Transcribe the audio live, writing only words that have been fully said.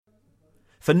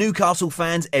For Newcastle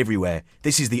fans everywhere,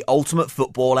 this is the ultimate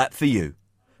football app for you.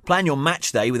 Plan your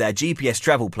match day with our GPS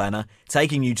travel planner,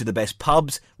 taking you to the best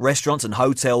pubs, restaurants and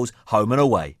hotels, home and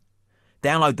away.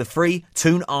 Download the free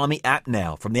Toon Army app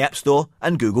now from the App Store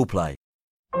and Google Play.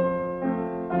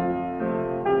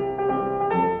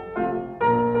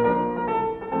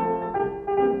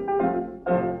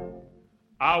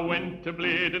 I went to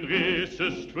Bladen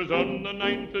races, 'twas on the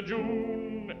 9th of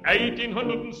June,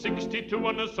 1862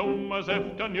 on a summer's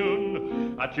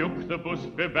afternoon. I took the bus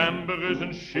for Bamburgh's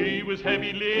and she was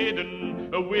heavy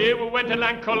laden. Away we went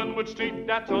along Collinwood Street,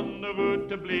 that's on the road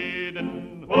to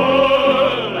Bladen.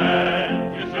 Oh,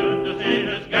 lad, you should have seen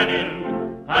us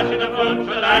getting, passing the boats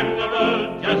along the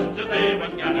road just as they were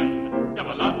getting. There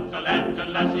were lots of lads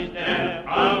and lassies there,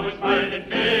 always smiling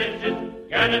faces,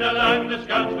 getting along the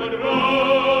Scotswood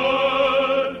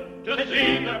Road to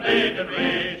see the Bladen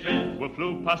races. We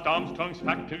flew past Armstrong's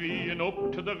factory and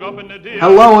up to the Robin Adair.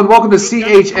 Hello and welcome to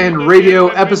CHN Radio,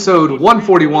 episode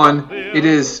 141. It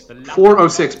is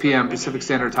 4:06 p.m. Pacific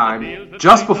Standard Time,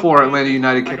 just before Atlanta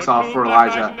United kicks off for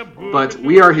Elijah. But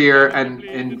we are here,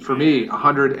 and for me,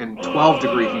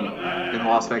 112-degree heat in the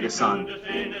Las Vegas sun,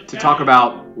 to talk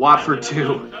about Watford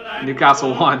 2,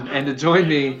 Newcastle 1, and to join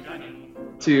me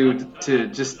to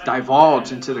just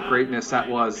divulge into the greatness that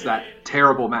was that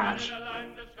terrible match.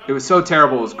 It was so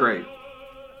terrible, it was great.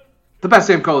 The best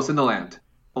damn co-host in the land,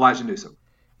 Elijah Newsom.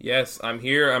 Yes, I'm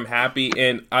here, I'm happy,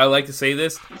 and I like to say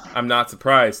this, I'm not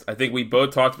surprised. I think we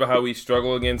both talked about how we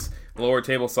struggle against lower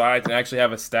table sides, and actually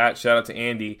have a stat, shout out to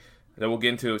Andy, that we'll get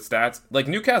into stats. Like,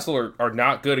 Newcastle are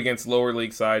not good against lower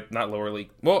league side, not lower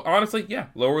league. Well, honestly, yeah,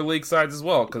 lower league sides as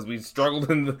well, because we struggled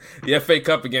in the FA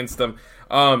Cup against them.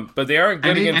 But they aren't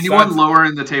good against anyone sides. Lower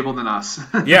in the table than us.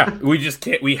 Yeah, we just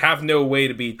can't. We have no way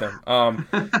to beat them.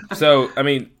 So, I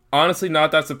mean, honestly,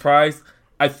 not that surprised.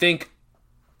 I think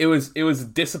it was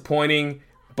disappointing,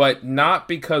 but not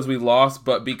because we lost,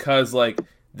 but because like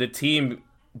the team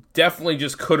definitely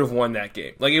just could have won that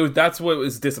game. Like that's what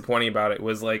was disappointing about it,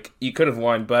 was like you could have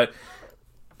won, but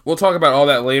we'll talk about all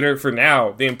that later. For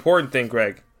now, the important thing,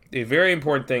 Greg, the very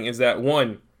important thing is that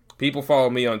one, people follow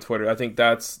me on Twitter. I think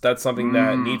that's something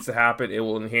that needs to happen. It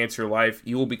will enhance your life.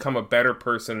 You will become a better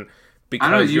person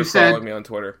because you're following me on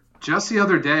Twitter. Just the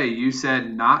other day, you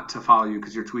said not to follow you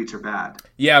because your tweets are bad.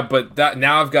 Yeah, but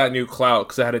now I've got new clout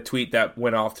because I had a tweet that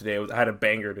went off today. I had a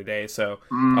banger today, so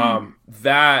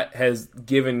that has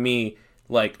given me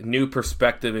like new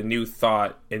perspective and new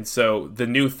thought. And so the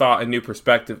new thought and new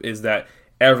perspective is that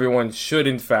everyone should,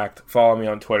 in fact, follow me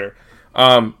on Twitter.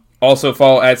 Also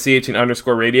follow at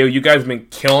CHN_radio. You guys have been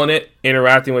killing it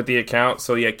interacting with the account,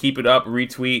 so yeah, keep it up.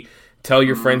 Retweet. Tell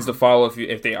your friends to follow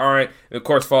if they aren't. And of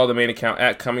course, follow the main account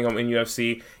at Coming Home in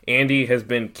UFC. Andy has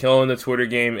been killing the Twitter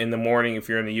game in the morning if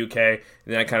you're in the UK. And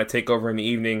then I kind of take over in the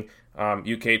evening,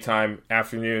 UK time,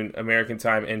 afternoon, American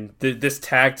time. And this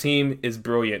tag team is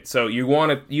brilliant. So you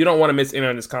don't want to miss in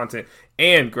on this content.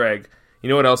 And Greg, you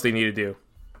know what else they need to do?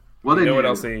 What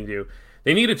else they need to do?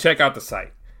 They need to check out the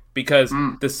site, because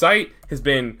the site has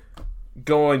been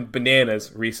going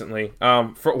bananas recently.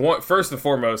 First and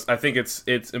foremost, I think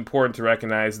it's important to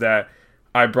recognize that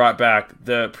I brought back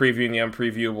the Previewing the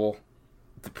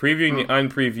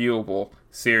Unpreviewable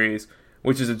series,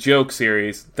 which is a joke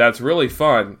series that's really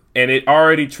fun, and it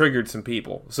already triggered some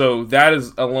people. So that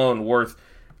is alone worth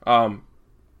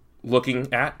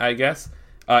looking at, I guess.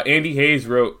 Andy Hayes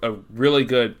wrote a really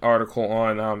good article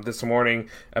on This Morning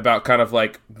about kind of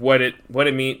like what it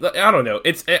means. I don't know.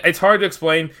 It's hard to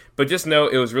explain, but just know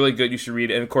it was really good. You should read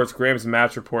it. And of course, Graham's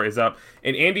match report is up.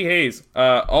 And Andy Hayes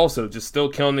also just still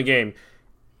killing the game.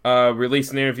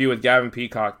 Released an interview with Gavin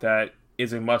Peacock that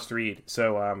is a must read.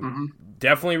 So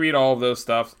definitely read all of those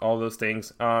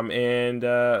things. And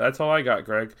that's all I got,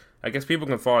 Greg. I guess people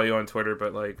can follow you on Twitter,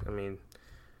 but like, I mean,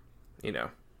 you know,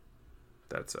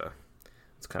 that's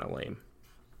it's kind of lame.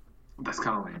 That's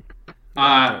kind of lame.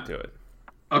 Don't do it.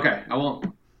 Okay, I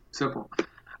won't. Simple.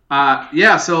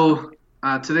 Yeah, so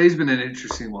today's been an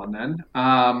interesting one then.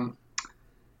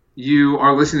 You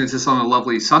are listening to this on a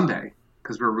lovely Sunday,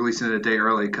 because we're releasing it a day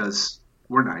early because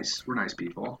we're nice. We're nice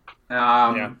people.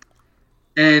 Yeah.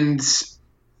 And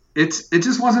it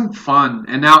just wasn't fun.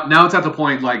 And now it's at the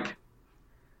point, like,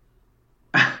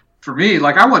 for me,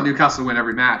 like, I want Newcastle to win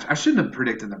every match. I shouldn't have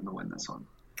predicted them to win this one.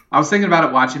 I was thinking about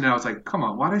it watching it. I was like, come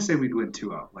on, why did I say we'd win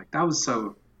 2-0? Like, that was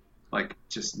so, like,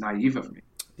 just naive of me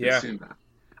to assume that.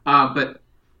 But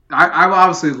I would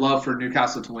obviously love for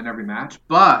Newcastle to win every match.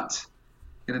 But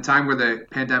in a time where the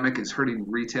pandemic is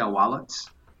hurting retail wallets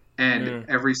and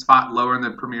every spot lower in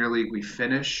the Premier League we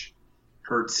finish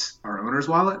hurts our owner's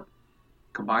wallet,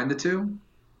 combine the two,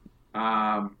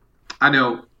 I I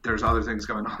know there's other things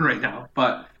going on right now,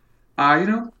 but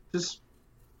just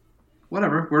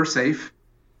whatever. We're safe,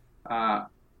 but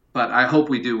I hope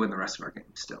we do win the rest of our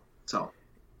games still. So.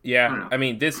 Yeah, I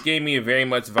mean, this gave me a very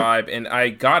much vibe, and I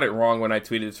got it wrong when I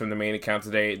tweeted this from the main account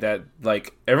today, that,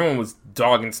 like, everyone was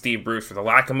dogging Steve Bruce for the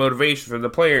lack of motivation for the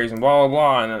players and blah,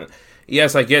 blah, blah, and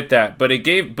yes, I get that, but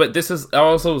this isn't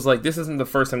the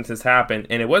first time this has happened,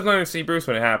 and it wasn't under Steve Bruce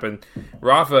when it happened.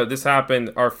 Rafa, this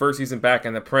happened our first season back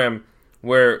in the Prem,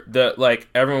 where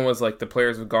everyone was like, the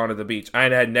players have gone to the beach. I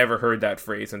had never heard that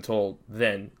phrase until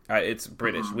then. It's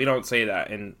British. We don't say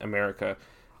that in America.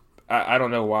 I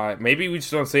don't know why. Maybe we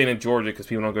just don't say it in Georgia because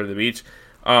people don't go to the beach.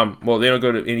 Well, they don't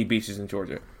go to any beaches in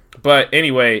Georgia. But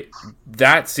anyway,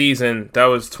 that season, that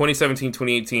was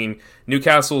 2017-2018,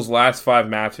 Newcastle's last 5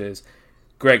 matches.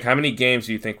 Greg, how many games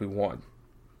do you think we won?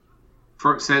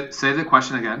 Say the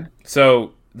question again.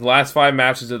 So, the last 5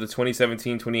 matches of the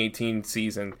 2017-2018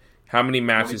 season, how many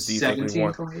matches do you think we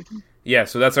won? 2018? Yeah,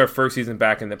 so that's our first season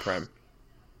back in the Prem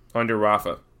under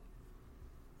Rafa.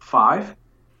 5?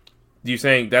 You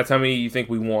saying that's how many you think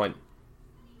we won?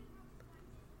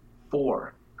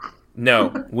 4.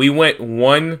 No, we went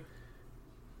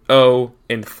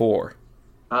 1-0-4.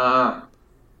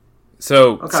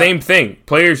 So okay. Same thing.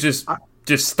 Players just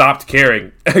stopped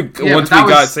caring once we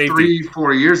got safety.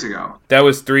 3-4 years ago. That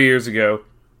was 3 years ago.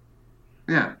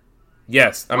 Yeah.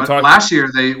 Yes, I'm talking. Last year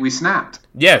we snapped.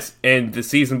 Yes, and the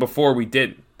season before we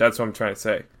didn't. That's what I'm trying to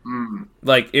say.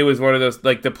 Like, it was one of those,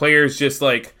 like, the players just,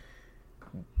 like,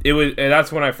 it was, and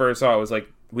that's when I first saw it. It was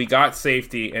like, we got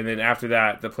safety, and then after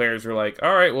that, the players were like,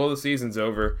 all right, well, the season's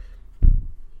over.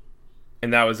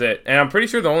 And that was it. And I'm pretty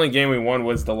sure the only game we won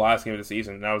was the last game of the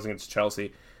season, and that was against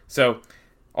Chelsea. So,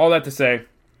 all that to say,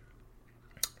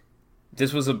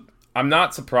 I'm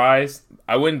not surprised.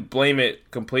 I wouldn't blame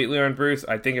it completely on Bruce.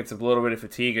 I think it's a little bit of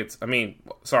fatigue.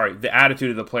 The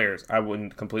attitude of the players. I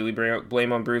wouldn't completely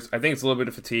blame on Bruce. I think it's a little bit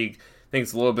of fatigue. I think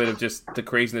it's a little bit of just the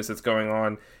craziness that's going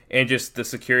on, and just the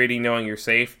security, knowing you're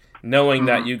safe, knowing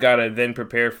that you got to then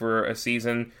prepare for a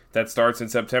season that starts in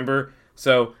September.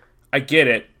 So I get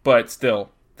it, but still,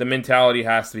 the mentality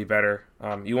has to be better.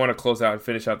 You want to close out and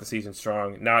finish out the season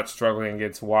strong, not struggling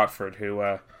against Watford, who,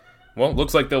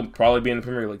 looks like they'll probably be in the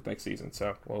Premier League next season.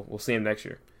 So we'll see them next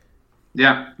year.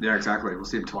 Yeah, exactly. We'll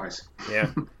see them twice. Yeah.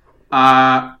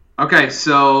 Okay,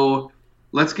 so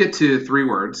let's get to 3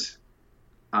 words.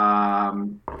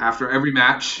 After every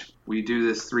match, we do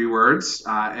this 3 words.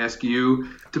 Ask you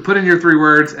to put in your 3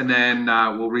 words, and then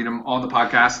we'll read them on the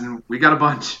podcast. And we got a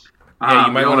bunch. Yeah,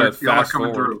 you might want to fast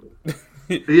forward.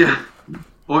 Yeah.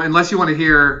 Well, unless you want to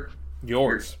hear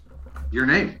yours, your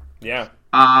name. Yeah.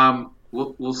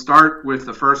 We'll start with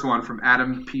the first one from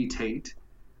Adam P. Tate.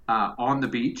 On the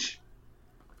beach.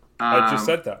 I just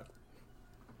said that.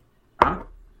 Huh?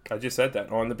 I just said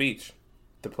that. On the beach.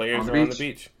 The players are on the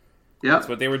beach. Yeah, that's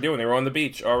what they were doing. They were on the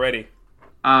beach already.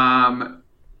 Graham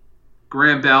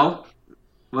Bell,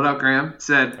 what up, Graham?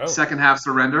 Said second half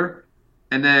surrender,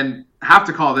 and then have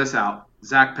to call this out.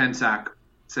 Zach Pensack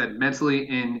said mentally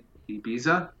in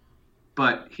Ibiza,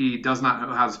 but he does not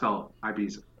know how to spell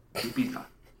Ibiza.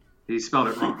 He spelled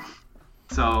it wrong.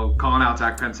 So calling out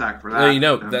Zach Pensack for that.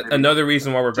 Well, another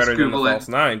reason why we're better than the False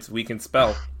Nines, we can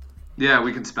spell. Yeah,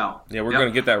 we can spell. Yeah, we're going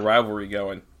to get that rivalry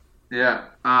going. Yeah.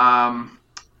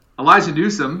 Elijah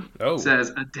Newsom says,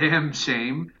 a damn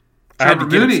shame. I had to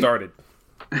get it started.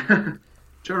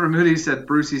 Trevor Moody said,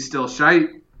 Brucey's still shite.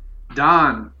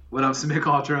 Don, what up, Simic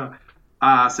Ultra,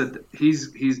 said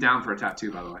he's down for a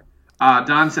tattoo, by the way.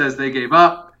 Don says they gave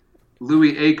up.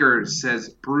 Louis Akers says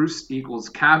Bruce equals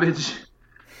cabbage.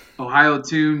 Ohio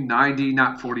Tune, 90,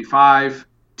 not 45.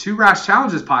 2 Rash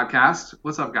Challenges podcast.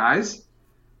 What's up, guys?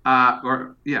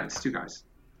 It's 2 guys.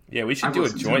 Yeah, we should do a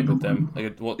joint with them.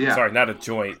 Sorry, not a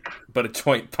joint, but a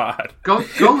joint pod. Go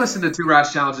listen to 2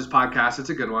 Rash Challenges podcast. It's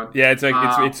a good one. Yeah,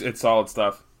 it's solid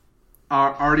stuff.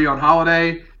 Already on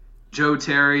holiday. Joe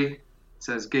Terry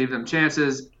says gave them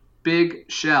chances. Big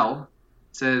Shell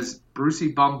says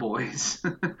Brucey Bum Boys.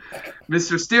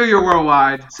 Mr. Steal Your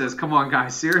Worldwide says come on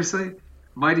guys, seriously.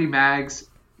 Mighty Mags,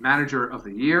 Manager of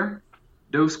the Year.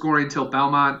 No scoring till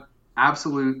Belmont.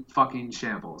 Absolute fucking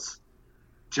shambles.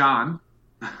 John.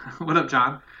 What up,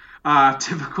 John?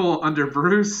 Typical under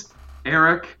Bruce.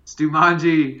 Eric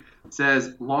Stumanji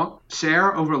says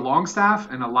share over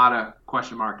Longstaff, and a lot of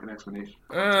question mark and explanation.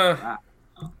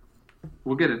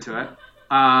 We'll get into it.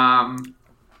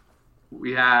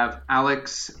 We have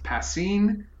Alex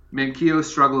Passine. Manquillo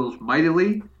struggles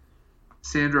mightily.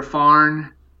 Sandra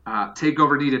Farn.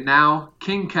 Takeover needed now.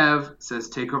 King Kev says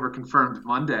takeover confirmed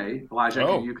Monday. Elijah,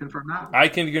 can you confirm that? I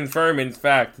can confirm, in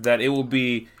fact, that it will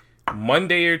be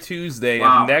Monday or Tuesday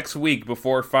Wow. of next week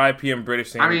before 5 p.m.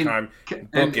 British Standard Time.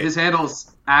 And his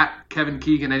handle's at Kevin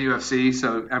Keegan NUFC,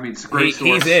 so I mean it's a great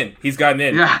source. He's in. He's gotten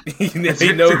in. Yeah, he it's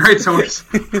knows. a great source.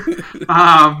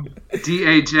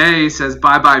 DAJ says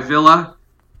bye Villa,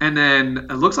 and then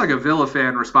it looks like a Villa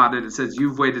fan responded and says,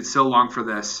 "You've waited so long for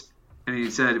this," and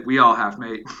he said, "We all have,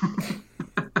 mate."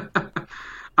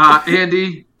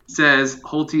 Andy says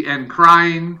Holty and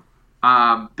crying.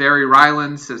 Barry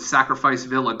Ryland says sacrifice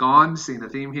Villa gone. Seeing the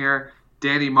theme here.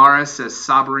 Danny Morris says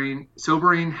sobering,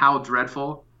 how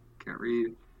dreadful. Can't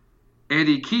read.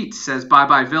 Andy Keats says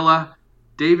bye Villa.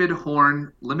 David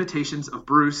Horn, limitations of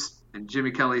Bruce. And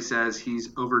Jimmy Kelly says he's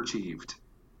overachieved.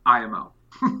 IMO.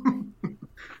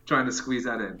 Trying to squeeze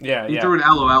that in. Yeah, he threw an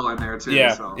LOL in there too.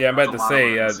 Yeah, so I'm about to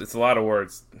say it's a lot of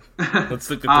words. Let's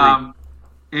look at 3.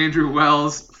 Andrew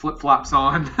Wells, flip-flops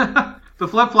on. The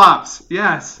flip-flops,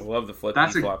 yes. I love the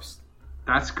flip-flops.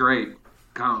 That's great.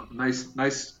 Nice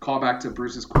callback to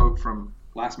Bruce's quote from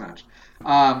last match.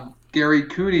 Gary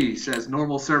Cooney says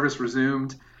normal service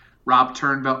resumed. Rob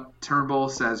Turnbull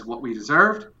says what we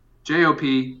deserved. JOP,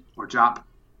 or Jop,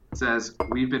 says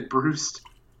we've been Bruced.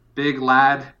 Big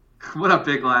lad. What up,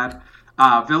 big lad?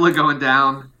 Villa going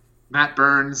down. Matt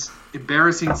Burns,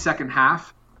 embarrassing second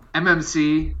half.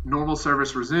 MMC, normal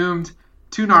service resumed.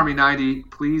 Toon Army 90,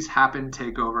 please happen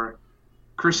takeover.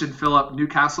 Christian Phillip,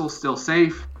 Newcastle still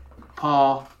safe.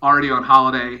 Paul, already on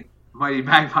holiday. Mighty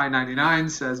Magpie 99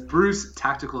 says Bruce,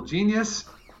 tactical genius.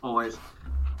 Always.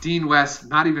 Dean West,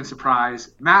 not even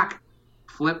surprised. Mac,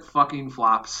 flip fucking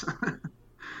flops.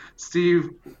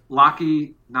 Steve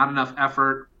Lockey, not enough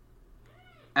effort.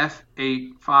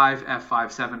 F85,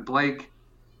 F57 Blake.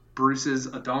 Bruce's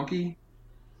a donkey.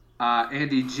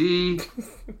 Andy G,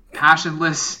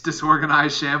 passionless,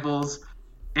 disorganized shambles.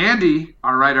 Andy,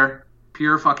 our writer,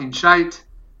 pure fucking shite.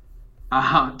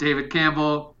 David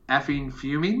Campbell, effing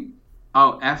fuming.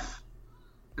 Oh, F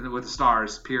with the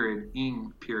stars, period,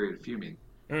 ing, period, fuming.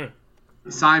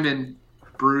 Simon,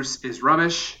 Bruce is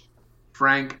rubbish.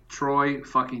 Frank, Troy,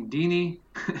 fucking Deanie.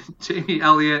 Jamie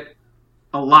Elliott,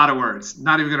 a lot of words.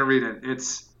 Not even going to read it.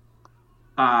 It's,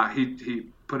 he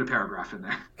put a paragraph in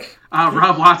there.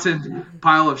 Rob Watson,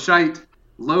 pile of shite.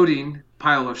 Loading,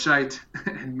 pile of shite.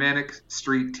 And Manic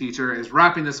Street Teacher is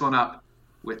wrapping this one up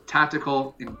with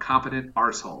tactical, incompetent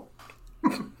arsehole.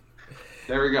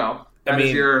 There we go. That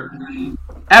is your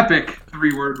epic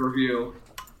 3-word review.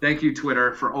 Thank you,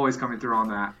 Twitter, for always coming through on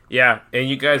that. Yeah, and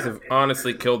you guys have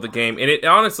honestly killed the game. And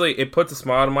it puts a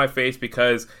smile on my face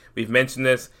because we've mentioned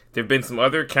this. There have been some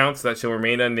other accounts that shall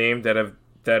remain unnamed that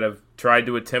have tried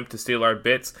to attempt to steal our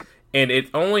bits. And it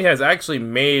only has actually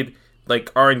made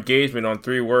like our engagement on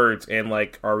 3 words and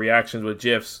like our reactions with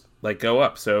GIFs like go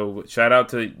up. So shout out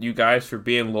to you guys for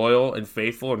being loyal and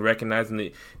faithful and recognizing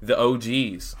the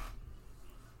OGs.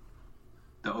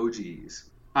 The OGs.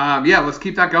 Yeah, let's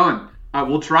keep that going.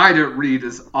 We'll try to read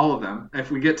all of them. If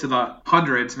we get to the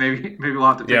hundreds, maybe we'll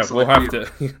have to pick we'll have to.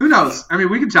 Who knows? I mean,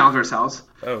 we can challenge ourselves.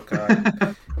 Oh,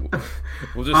 God.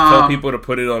 We'll just tell people to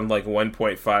put it on like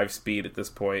 1.5 speed at this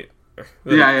point.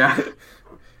 Yeah.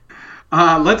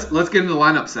 Let's get into the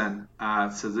lineups then.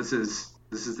 So this is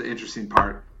the interesting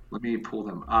part. Let me pull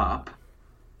them up.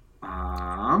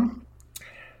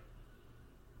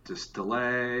 Just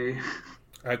delay.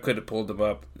 I could have pulled them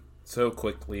up so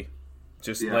quickly.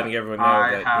 Just letting everyone know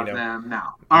that I have them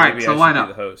now. All right, so lineup: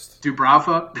 the host.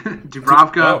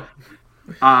 Dubravka,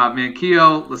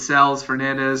 Manquillo, Lascelles,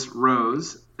 Fernandez,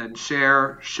 Rose, then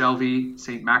Cher, Shelby,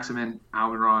 St. Maximin,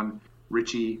 Almiron,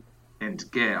 Richie, and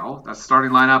Gale. That's the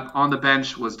starting lineup. On the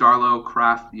bench was Darlow,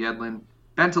 Kraft, Yedlin,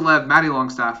 Bentelev, Matty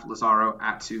Longstaff, Lazaro,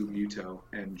 Atsu, Muto,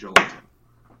 and Jolinton.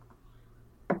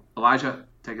 Elijah,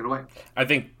 take it away. I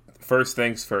think first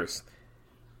things first.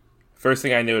 First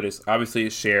thing I noticed, obviously,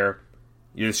 is Cher.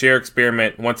 The Cher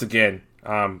experiment, once again,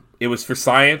 it was for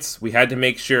science. We had to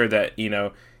make sure that,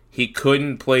 he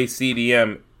couldn't play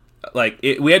CDM.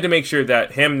 We had to make sure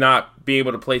that him not being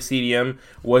able to play CDM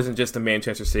wasn't just a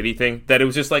Manchester City thing. That it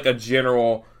was just like a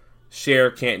general Cher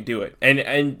can't do it.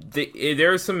 And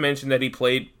there is some mention that he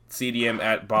played CDM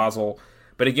at Basel.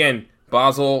 But again,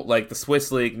 Basel, like the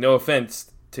Swiss league, no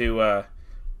offense to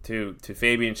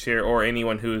Fabian Cher or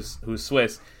anyone who's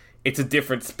Swiss, it's a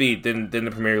different speed than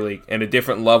the Premier League and a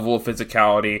different level of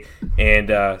physicality.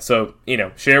 And so,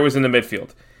 Cher was in the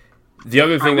midfield. The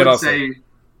other thing that I'll say,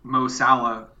 Mo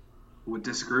Salah would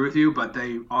disagree with you, but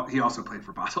he also played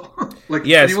for Basel.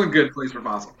 Yes, anyone good plays for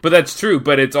Basel. But that's true.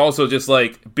 But it's also just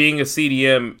like being a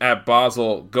CDM at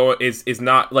Basel is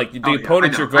not like the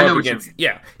opponents you're going up against.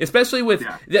 Yeah, especially with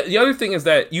the other thing is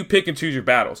that you pick and choose your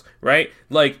battles, right?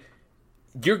 Like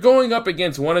you're going up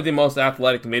against one of the most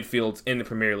athletic midfields in the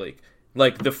Premier League.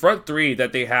 Like, the front three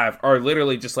that they have are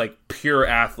literally just, like, pure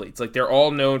athletes. Like, they're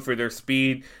all known for their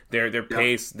speed, their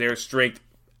pace, their strength,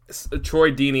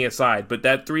 Troy Deeney aside. But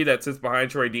that three that sits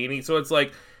behind Troy Deeney, so it's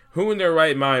like, who in their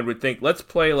right mind would think, let's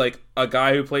play, like, a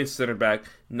guy who plays center back,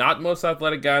 not the most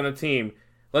athletic guy on the team,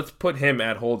 let's put him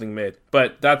at holding mid.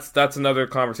 But that's another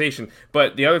conversation.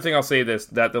 But the other thing I'll say this,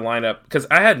 that the lineup, because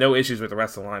I had no issues with the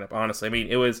rest of the lineup, honestly. I mean,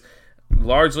 it was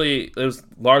largely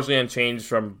unchanged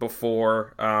from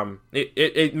before.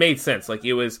 It made sense. Like,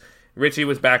 it was, Richie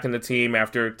was back in the team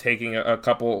after taking a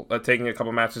couple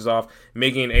matches off.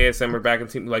 Miggy and ASM were back in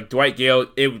the team. Like, Dwight Gale,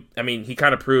 he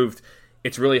kind of proved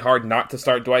it's really hard not to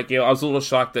start Dwight Gale. I was a little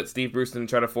shocked that Steve Bruce didn't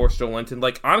try to force Joe Linton.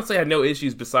 Like, honestly, I had no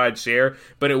issues besides Cher,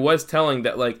 but it was telling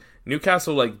that, like,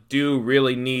 Newcastle, like, do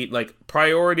really need, like,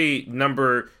 priority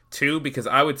number 2, because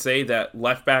I would say that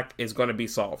left back is going to be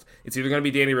solved. It's either going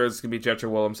to be Danny Rose, it's going to be Jetro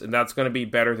Willems, and that's going to be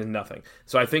better than nothing.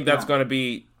 So I think that's going to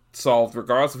be solved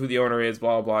regardless of who the owner is,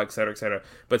 blah, blah, blah, et cetera, et cetera.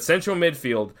 But central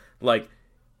midfield, like,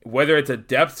 whether it's a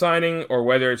depth signing or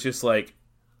whether it's just, like,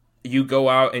 you go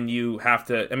out and you have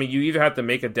to, you either have to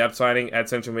make a depth signing at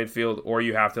central midfield or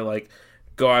you have to, like,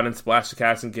 go out and splash the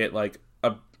cash and get, like,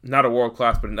 not a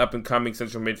world-class, but an up-and-coming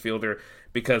central midfielder,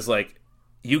 because, like,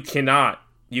 you cannot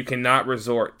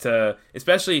resort to,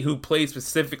 especially who plays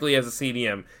specifically as a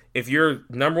CDM. If your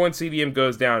number one CDM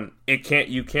goes down,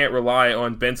 you can't rely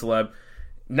on Bentaleb.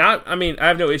 I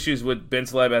have no issues with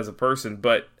Bentaleb as a person,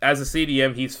 but as a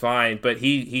CDM, he's fine, but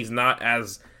he's not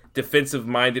as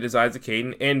defensive-minded as Isaac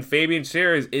Hayden, and Fabian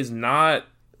Schär is not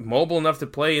mobile enough to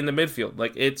play in the midfield.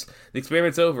 Like, the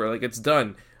experiment's over. Like, it's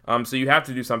done. So you have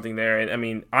to do something there.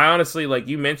 And, I honestly, like,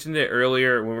 you mentioned it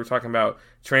earlier when we were talking about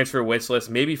transfer wish list,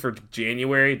 maybe for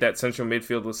January, that central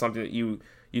midfield was something that you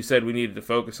said we needed to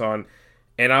focus on.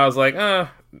 And I was like,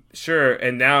 sure.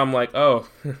 And now I'm like, oh,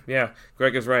 yeah,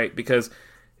 Greg is right. Because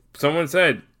someone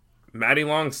said Matty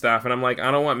Longstaff, and I'm like, I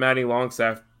don't want Matty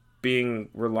Longstaff being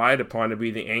relied upon to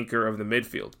be the anchor of the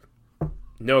midfield.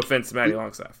 No offense to Matty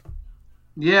Longstaff.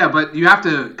 Yeah, but you have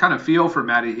to kind of feel for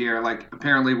Matty here. Like,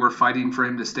 apparently we're fighting for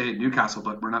him to stay at Newcastle,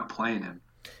 but we're not playing him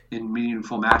in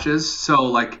meaningful matches. So,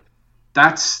 like,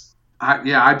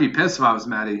 I'd be pissed if I was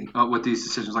Matty with these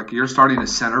decisions. Like, you're starting a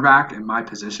center back in my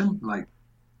position. Like,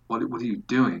 what are you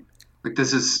doing? Like,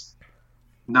 this is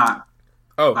not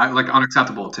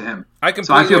unacceptable to him. I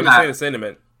completely understand the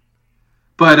sentiment.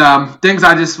 But things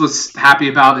I just was happy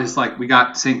about is, like, we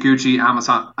got St. Gucci,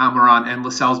 Almiron, and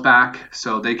Lascelles back,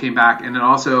 so they came back. And then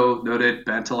also noted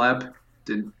Bentaleb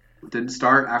didn't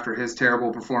start after his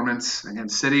terrible performance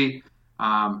against City.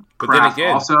 But Kraft then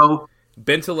again, also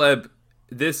Bentaleb,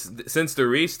 since the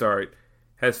restart,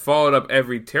 has followed up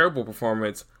every terrible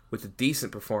performance with a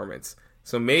decent performance.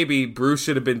 So maybe Bruce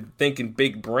should have been thinking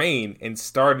big brain and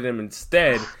started him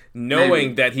instead,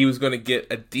 knowing that he was going to get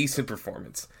a decent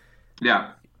performance.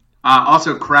 Yeah.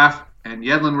 Also, Kraft and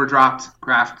Yedlin were dropped.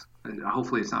 Kraft,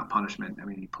 hopefully it's not punishment.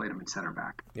 He played him in center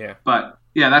back. Yeah. But,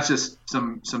 yeah, that's just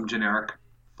some generic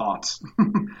thoughts.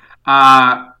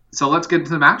 So let's get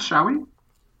into the match, shall we?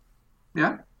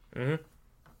 Yeah? Mm-hmm.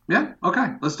 Yeah?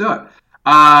 Okay, let's do it.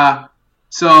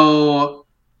 So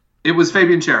it was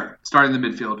Fabian Schär starting the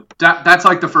midfield. That's,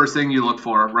 like, the first thing you look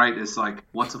for, right? Is, like,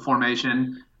 what's the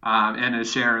formation and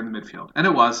is Schär in the midfield? And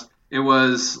it was. It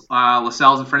was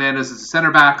Lascelles and Fernandez as the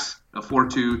center backs, a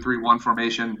 4-2-3-1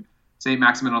 formation. St.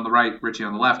 Maximin on the right, Richie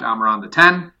on the left, Almiron the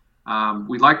 10.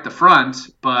 We like the front,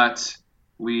 but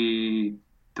we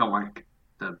don't like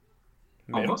the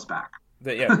middle? Almost back.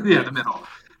 The middle.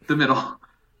 The middle.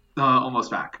 Almost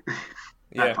back.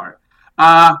 That part.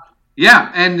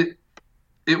 And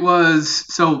it was,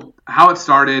 so how it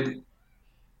started,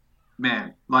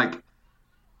 man, like,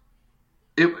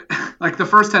 the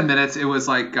first 10 minutes, it was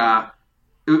like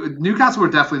Newcastle were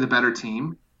definitely the better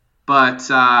team, but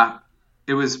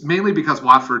it was mainly because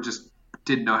Watford just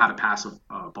didn't know how to pass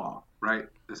a ball, right?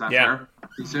 Is that fair?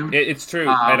 It's true.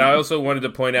 And I also wanted to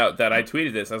point out that I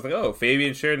tweeted this. I was like, oh,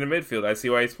 Fabian Schär in the midfield. I see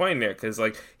why he's playing there, because,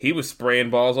 like, he was spraying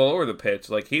balls all over the pitch.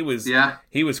 Like, he was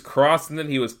crossing it.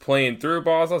 He was playing through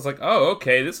balls. I was like, oh,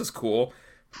 okay, this is cool.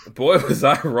 Boy, was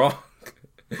I wrong.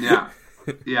 Yeah.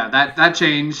 Yeah, that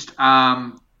changed.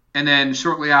 And then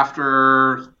shortly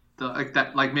after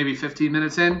maybe 15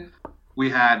 minutes in, we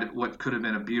had what could have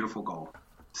been a beautiful goal.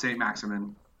 St.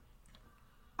 Maximin.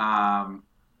 No.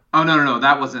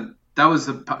 That was the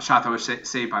shot that was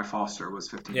saved by Foster. Was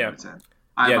 15 minutes in.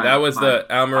 That was the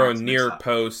Almiron near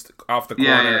post off the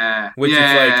corner, which is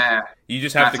like you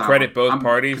just have to credit both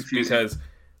parties because.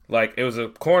 Like, it was a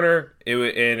corner,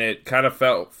 and it kind of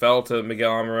fell to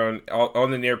Miguel Almiron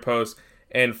on the near post,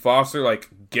 and Foster like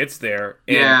gets there,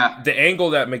 and the angle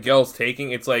that Miguel's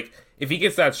taking, it's like if he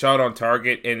gets that shot on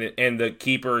target and the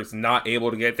keeper is not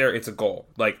able to get there, it's a goal,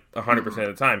 like 100% of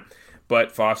the time.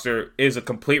 But Foster is a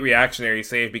complete reactionary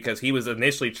save because he was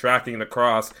initially tracking the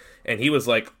cross, and he was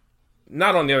like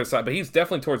not on the other side, but he's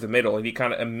definitely towards the middle, and he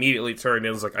kind of immediately turned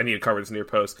and was like, I need to cover this near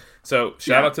post. So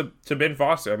shout out to Ben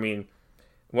Foster. I mean,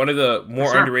 one of the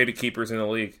more underrated keepers in the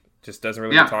league, just doesn't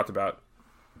really get talked about.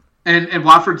 And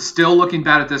Watford's still looking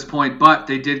bad at this point, but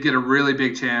they did get a really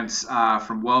big chance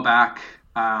from well back.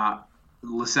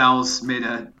 Lascelles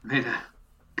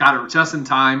got it just in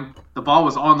time. The ball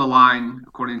was on the line,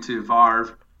 according to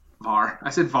VAR. I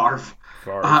said Varv.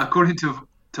 According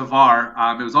to VAR,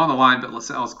 it was on the line, but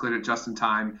Lascelles cleared it just in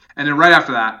time. And then right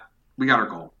after that, we got our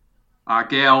goal.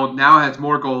 Gale now has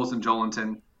more goals than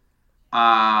Joelinton.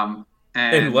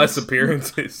 And less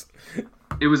appearances.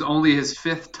 It was only his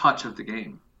 5th touch of the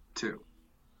game, too.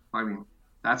 I mean,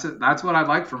 that's what I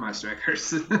like from my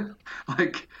strikers.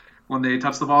 Like, when they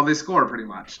touch the ball, they score, pretty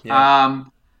much. Yeah.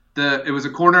 It was a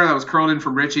corner that was curled in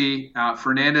from Richie.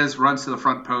 Fernandez runs to the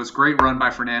front post. Great run by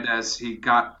Fernandez. He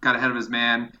got ahead of his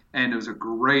man, and it was a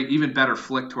great, even better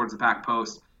flick towards the back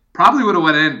post. Probably would have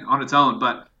went in on its own,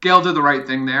 but Gale did the right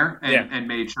thing there and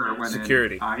made sure it went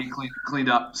Security. in. He cleaned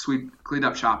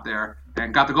up shop there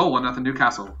and got the goal. 1-0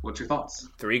 Newcastle. What's your thoughts?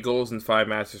 3 goals in 5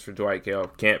 matches for Dwight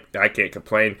Gale. I can't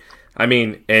complain. I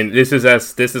mean, and this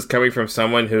is coming from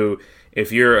someone who,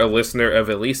 if you're a listener of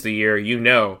at least a year, you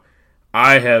know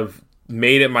I have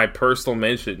made it my personal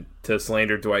mention to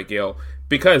slander Dwight Gale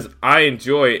because I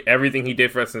enjoy everything he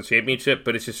did for us in the championship,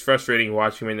 but it's just frustrating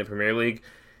watching him in the Premier League.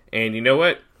 And you know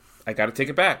what? I got to take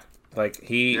it back. Like,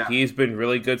 he's been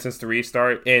really good since the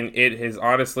restart, and it has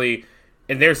honestly...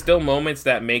 And there's still moments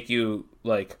that make you,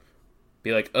 like,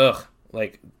 be like, ugh,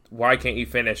 like, why can't you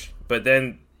finish? But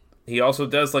then he also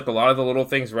does, like, a lot of the little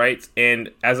things right.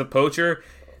 And as a poacher,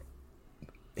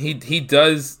 he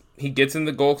gets in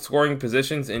the goal-scoring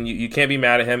positions, and you can't be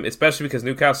mad at him, especially because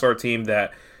Newcastle are a team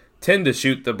that tend to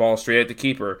shoot the ball straight at the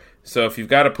keeper. So if you've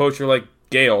got a poacher like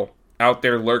Gale out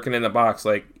there lurking in the box,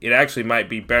 like, it actually might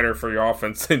be better for your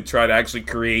offense than try to actually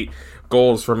create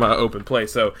goals from open play.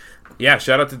 So, yeah,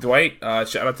 shout out to Dwight.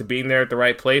 Shout out to being there at the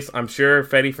right place. I'm sure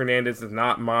Fede Fernandez does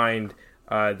not mind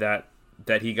that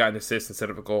he got an assist instead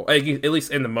of a goal, at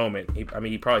least in the moment. He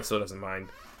probably still doesn't mind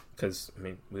because,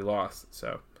 we lost.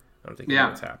 So I don't think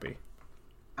anyone's happy.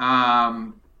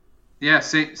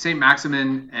 St.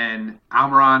 Maximin and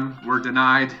Almiron were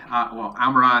denied.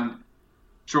 Almiron,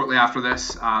 shortly after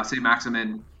this, St.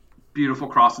 Maximin, beautiful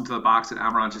cross into the box, and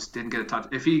Almiron just didn't get a touch.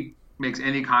 If he makes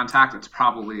any contact, it's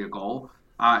probably a goal.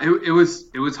 It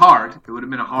was hard. It would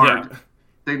have been a hard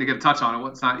thing to get a touch on.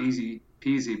 It's not easy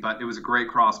peasy, but it was a great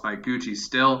cross by Gucci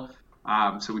still.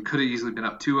 So we could have easily been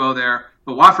up 2-0 there.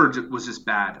 But Watford was just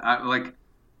bad.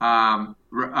 A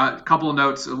couple of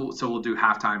notes, so we'll do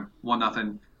halftime, 1-0.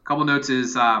 A couple of notes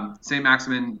is St.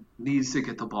 Maximin needs to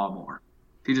get the ball more.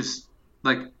 He just,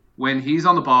 when he's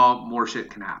on the ball, more shit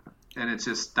can happen. And that's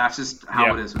just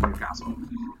how it is with Newcastle.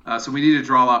 So we need to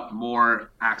draw up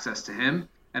more access to him.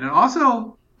 And then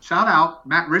also, shout out,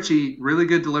 Matt Ritchie, really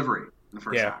good delivery in the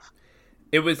first half.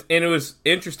 It was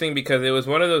interesting because it was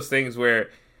one of those things where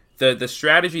the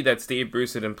strategy that Steve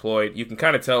Bruce had employed, you can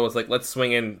kind of tell was like, let's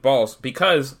swing in balls.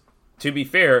 Because, to be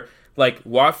fair,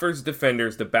 Watford's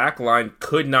defenders, the back line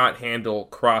could not handle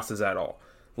crosses at all.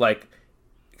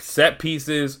 Set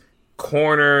pieces,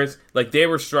 corners, they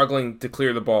were struggling to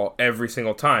clear the ball every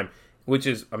single time. Which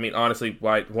is, honestly,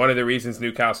 why one of the reasons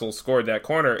Newcastle scored that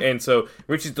corner. And so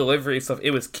Richie's delivery stuff, it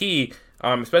was key,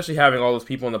 especially having all those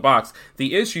people in the box.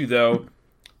 The issue, though,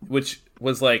 which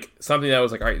was something that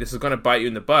was all right, this is going to bite you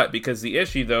in the butt, because the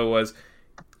issue, though, was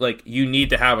you need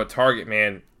to have a target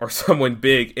man or someone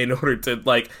big in order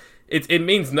to it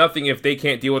means nothing if they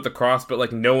can't deal with the cross,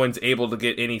 but no one's able to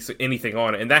get anything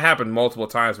on it. And that happened multiple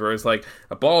times where it's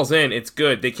a ball's in, it's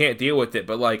good, they can't deal with it,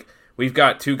 but we've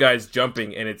got 2 guys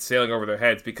jumping and it's sailing over their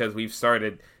heads because we've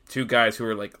started 2 guys who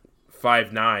are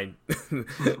 5'9"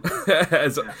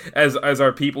 as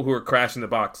our people who are crashing the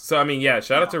box. So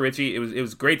shout out to Richie. It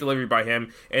was great delivery by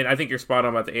him, and I think you're spot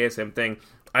on about the ASM thing.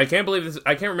 I can't believe this.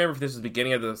 I can't remember if this was the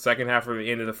beginning of the second half or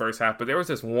the end of the first half, but there was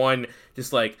this one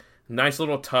just nice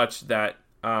little touch that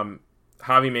Javi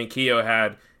Manquillo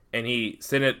had, and he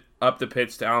sent it up the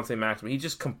pitch to Alan St. Maximin. He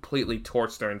just completely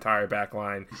torched their entire back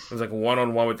line. It was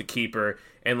one-on-one with the keeper,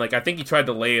 and I think he tried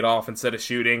to lay it off instead of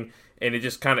shooting, and it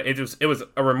was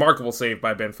a remarkable save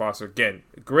by Ben Foster. Again,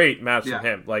 great match from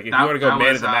him. If you want to go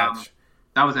man of the match,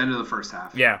 that was the end of the first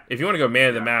half. Yeah, if you want to go man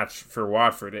of the match for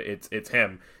Watford, it's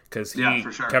him, because he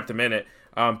kept him in it.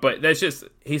 But that's just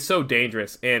he's so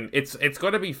dangerous, and it's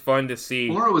going to be fun to see.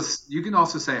 Or you can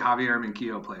also say Javier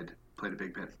Minquillo played a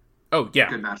big bit. Oh yeah,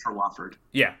 good match for Watford.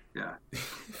 Yeah,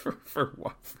 for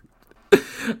Watford.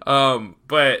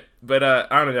 But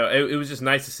I don't know. It was just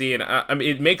nice to see, and I mean,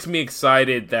 it makes me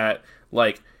excited that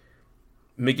like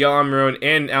Miguel Almiron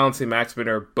and Alan Saint-Maximin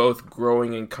are both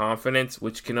growing in confidence,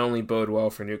 which can only bode well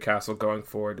for Newcastle going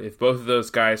forward. If both of those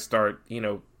guys start,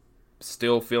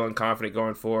 still feeling confident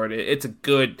going forward, it's a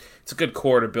good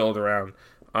core to build around.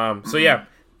 So yeah,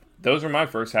 those were my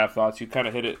first half thoughts. You kind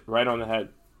of hit it right on the head.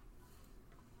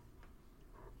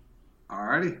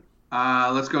 Alrighty,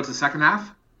 let's go to the second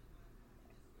half.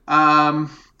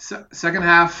 Second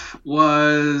half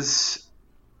was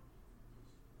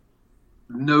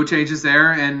no changes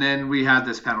there, and then we had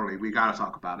this penalty. We got to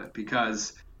talk about it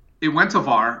because it went to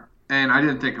VAR, and I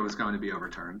didn't think it was going to be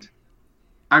overturned.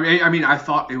 I mean, I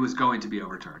thought it was going to be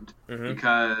overturned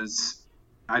because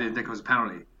I didn't think it was a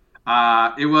penalty.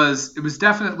 It was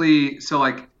definitely so.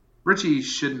 Like Richie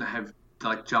shouldn't have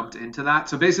jumped into that.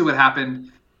 So basically, what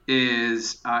happened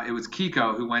is it was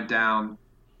Kiko who went down.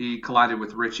 He collided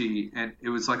with Richie, and it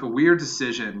was like a weird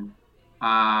decision.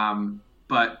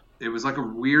 But it was like a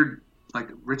weird.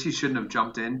 Richie shouldn't have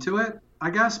jumped into it,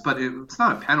 I guess, but it's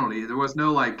not a penalty. There was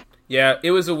no Yeah,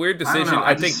 it was a weird decision.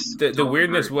 I think the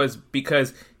weirdness was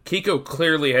because Kiko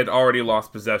clearly had already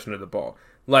lost possession of the ball.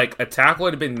 Like, a tackle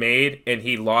had been made, and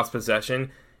he lost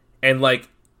possession, and,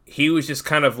 he was just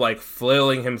kind of,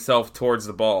 flailing himself towards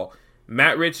the ball.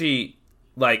 Matt Ritchie,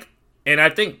 and I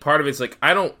think part of it's,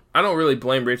 I don't really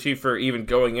blame Ritchie for even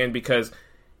going in because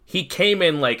he came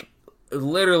in,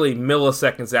 literally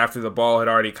milliseconds after the ball had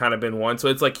already kind of been won. So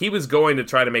it's he was going to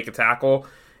try to make a tackle,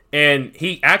 and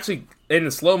he actually, in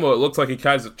the slow-mo, it looks like he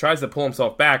tries to pull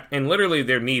himself back, and literally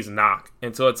their knees knock.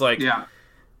 And so it's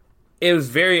it was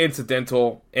very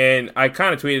incidental, and I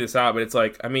kind of tweeted this out, but it's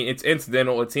it's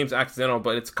incidental, it seems accidental,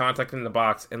 but it's contact in the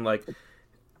box, and the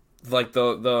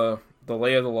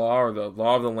lay of the law or the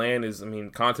law of the land is,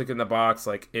 contact in the box,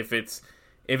 if it's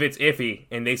iffy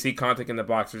and they see contact in the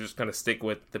box, they're just going to stick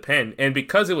with the pen. And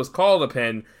because it was called a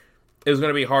pen, it was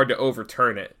going to be hard to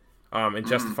overturn it and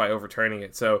justify overturning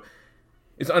it. So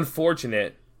it's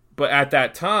unfortunate. But at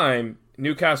that time,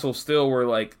 Newcastle still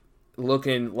were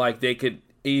looking like they could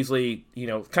easily,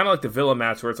 kind of like the Villa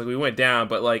match where it's we went down,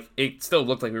 but it still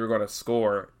looked like we were going to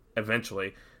score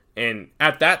eventually. And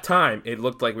at that time, it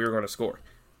looked like we were going to score.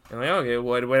 And okay,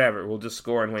 whatever, we'll just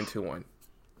score and win 2-1.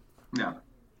 Yeah.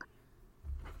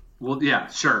 Well, yeah,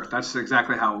 sure. That's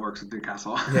exactly how it works at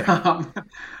Newcastle. Yeah.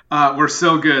 We're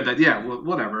so good that,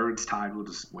 whatever. It's tied. We'll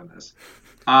just win this.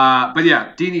 But,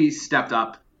 yeah, Deeney stepped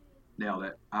up, nailed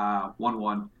it,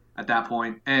 1-1 at that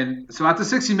point. And so at the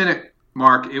 60-minute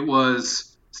mark, it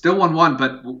was still 1-1,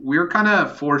 but we're kind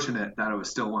of fortunate that it was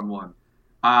still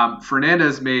 1-1.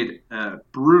 Fernandez made a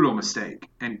brutal mistake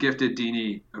and gifted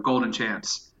Deeney a golden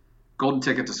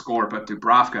ticket to score. But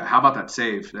Dubravka, how about that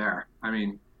save there?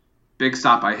 Big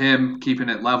stop by him, keeping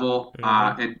it level.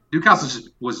 And Newcastle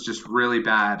was just really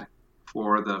bad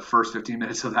for the first 15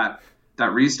 minutes of that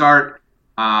restart.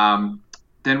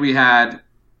 Then we had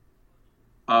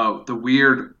the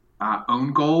weird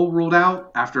own goal ruled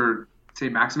out after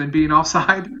Saint-Maximin being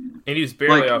offside. And he was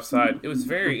barely offside. It was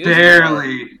very...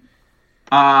 barely.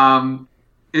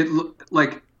 It looked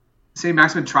like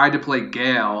Saint-Maximin tried to play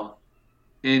Gale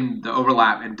in the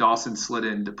overlap, and Dawson slid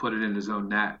in to put it in his own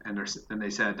net, and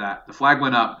they said that the flag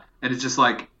went up, and it's just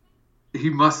he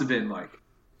must have been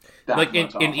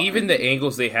and even the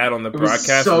angles they had on the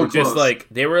broadcast were just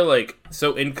they were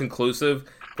so inconclusive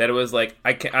that it was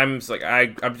I'm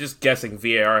just guessing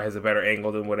VAR has a better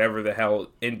angle than whatever the hell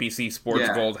NBC Sports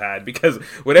Gold had, because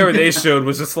whatever they showed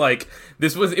was just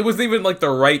it wasn't even the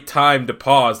right time to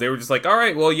pause. They were just all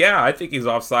right, well, yeah, I think he's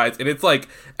offsides, and it's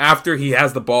after he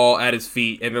has the ball at his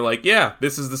feet, and they're yeah,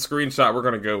 this is the screenshot we're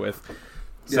gonna go with.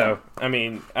 So I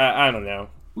don't know.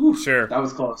 Ooh, sure, that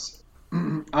was close.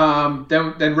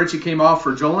 Then Richie came off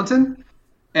for Joelinton,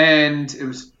 and it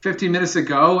was 15 minutes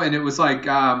ago, and it was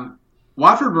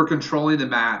Watford were controlling the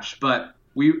match, but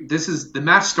the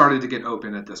match started to get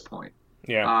open at this point.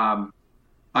 Yeah.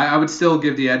 I would still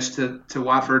give the edge to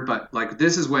Watford, but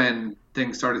this is when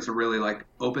things started to really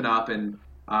open up, and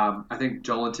I think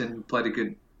Joelinton played a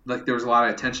good. There was a lot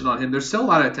of attention on him. There's still a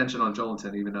lot of attention on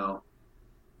Joelinton, even though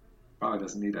probably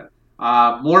doesn't need it.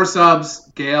 More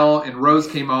subs. Gale and Rose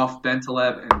came off.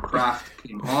 Bentaleb and Kraft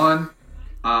came on.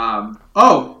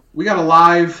 We got a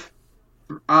live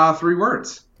 3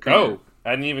 words. Oh,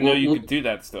 I didn't even know you could do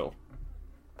that still.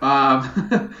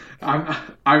 We're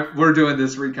doing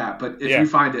this recap, but if you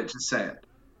find it, just say it.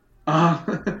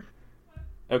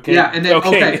 Okay. Yeah, and then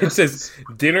okay. It says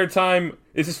dinner time.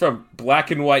 This is from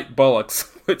Black and White Bullocks,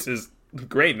 which is a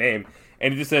great name,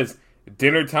 and it just says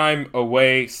dinner time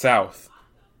away south.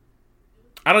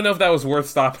 I don't know if that was worth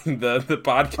stopping the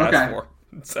podcast for.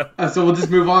 So we'll just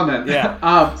move on then.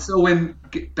 Yeah. So when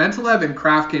Bentaleb and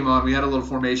Kraft came on, we had a little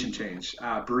formation change.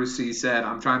 Brucey said,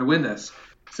 "I'm trying to win this,"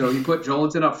 so he put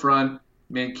Jolinton up front.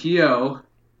 Manquillo,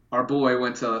 our boy,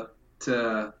 went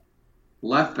to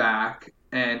left back,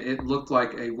 and it looked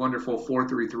like a wonderful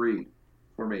 4-3-3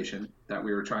 formation that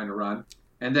we were trying to run.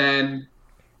 And then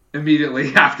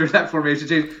immediately after that formation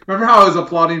change, remember how I was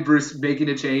applauding Bruce making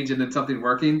a change and then something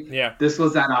working? Yeah. This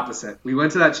was that opposite. We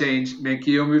went to that change.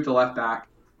 Manquillo moved to left back,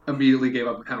 immediately gave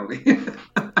up a penalty.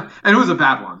 And it was a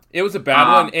bad one. It was a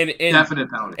bad one. And definite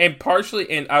penalty. And partially,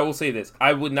 and I will say this,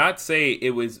 I would not say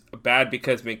it was bad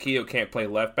because Manquillo can't play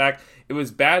left back. It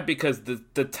was bad because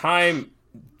the time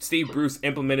Steve Bruce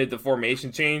implemented the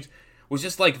formation change was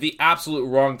just like the absolute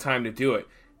wrong time to do it.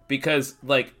 Because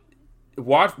like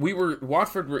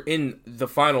Watford were in the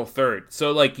final third.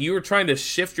 So like you were trying to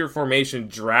shift your formation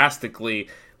drastically,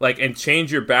 like, and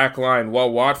change your back line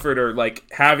while Watford are like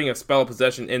having a spell of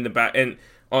possession in the back and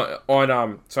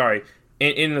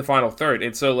in the final third.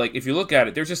 And so like if you look at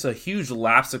it, there's just a huge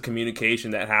lapse of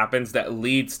communication that happens that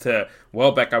leads to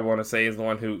Welbeck, I want to say, is the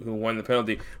one who won the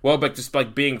penalty. Welbeck just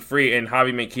like being free and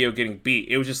Javi Manquillo getting beat.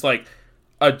 It was just like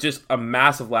a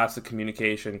massive lapse of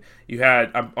communication. You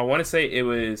had I want to say it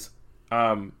was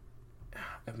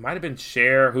it might have been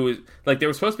Cher who was like, there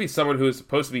was supposed to be someone who was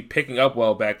supposed to be picking up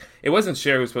Welbeck. It wasn't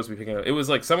Cher who was supposed to be picking up. It was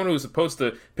like someone who was supposed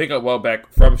to pick up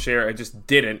Welbeck from Cher and just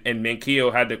didn't, and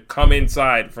Manquillo had to come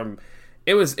inside from.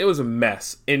 It was a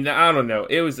mess, and I don't know.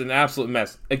 It was an absolute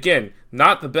mess. Again,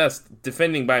 not the best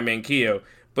defending by Manquillo,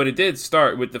 but it did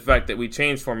start with the fact that we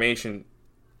changed formation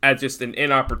at just an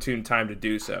inopportune time to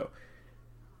do so.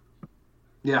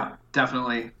 Yeah,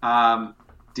 definitely.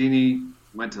 Deeney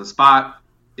went to the spot.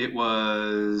 It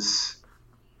was,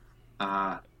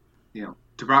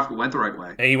 Dubravka went the right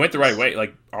way. And he went the right way,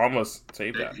 like almost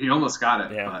saved that. He almost got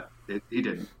it, yeah. But he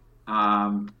didn't.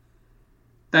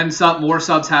 Then more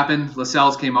subs happened.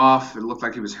 Lascelles came off. It looked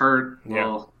like he was hurt. Yeah.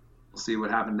 We'll see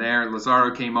what happened there.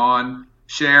 Lazaro came on.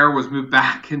 Cher was moved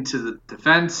back into the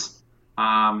defense.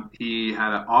 He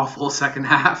had an awful second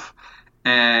half.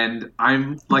 And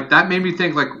I'm like, that made me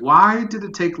think, like, why did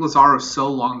it take Lazaro so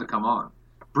long to come on?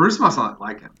 Bruce must not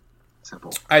like him.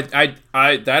 Simple. I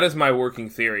that is my working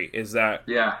theory, is that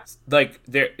like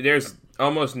there's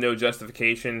almost no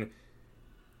justification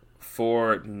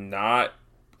for not,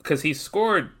 because he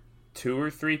scored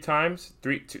three times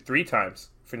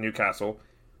for Newcastle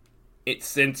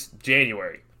since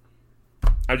January.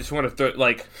 I just want to throw,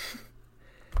 like,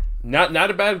 not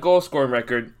a bad goal scoring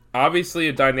record. Obviously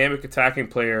a dynamic attacking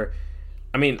player.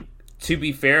 I mean, to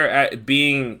be fair, at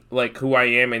being like who I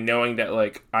am and knowing that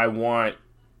like I want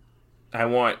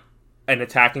an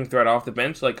attacking threat off the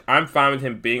bench, like I'm fine with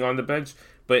him being on the bench,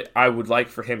 but I would like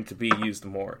for him to be used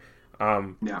more.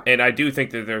 And I do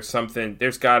think that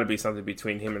there's got to be something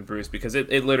between him and Bruce, because it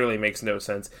literally makes no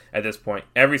sense at this point.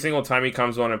 Every single time he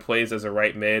comes on and plays as a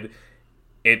right mid,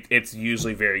 it's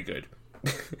usually very good.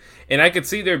 And I could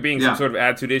see there being some sort of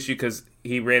attitude issue because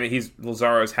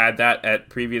Lazaro's had that at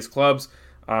previous clubs.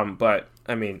 But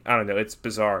I mean, I don't know. It's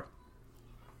bizarre.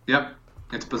 Yep,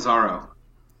 it's bizarro.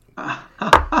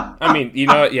 I mean, you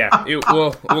know, yeah.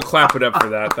 We'll clap it up for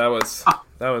that.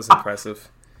 That was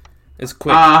impressive. It's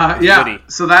quick. Witty.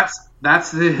 So that's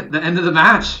the end of the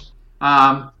match.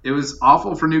 It was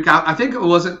awful for Newcastle. I think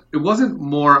it wasn't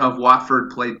more of Watford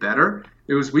played better.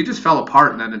 It was, we just fell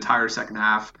apart in that entire second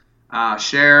half.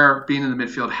 Cher being in the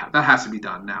midfield, that has to be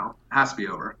done now. It has to be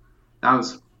over.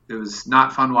 It was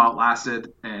not fun while it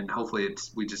lasted, and hopefully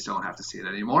we just don't have to see it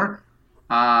anymore.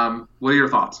 What are your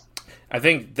thoughts? I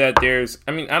think that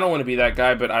I don't want to be that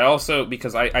guy, but I also,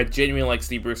 because I genuinely like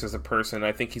Steve Bruce as a person.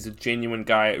 I think he's a genuine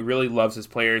guy. Really loves his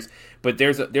players, but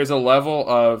there's a level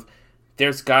of,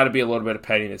 there's got to be a little bit of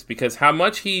pettiness, because how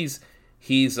much he's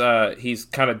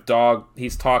kind of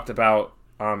he's talked about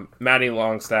Matty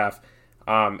Longstaff,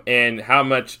 and how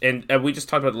much, and we just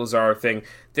talked about the Lazaro thing.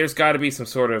 There's got to be some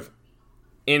sort of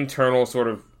internal sort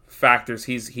of factors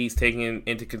he's taking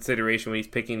into consideration when he's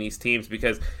picking these teams,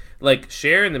 because like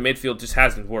Cher in the midfield just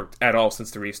hasn't worked at all since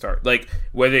the restart. Like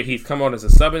whether he's come on as a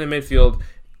sub in the midfield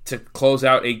to close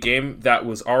out a game that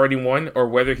was already won, or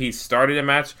whether he started a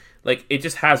match, like it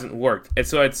just hasn't worked. And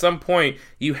so at some point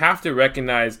you have to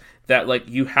recognize that like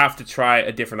you have to try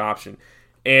a different option.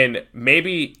 And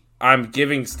maybe I'm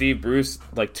giving Steve Bruce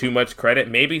like too much credit.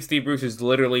 Maybe Steve Bruce is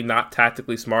literally not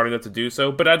tactically smart enough to do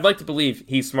so, but I'd like to believe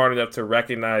he's smart enough to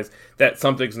recognize that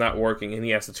something's not working and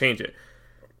he has to change it.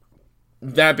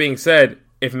 That being said,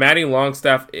 if Matty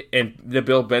Longstaff and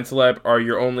Nabil Bentaleb are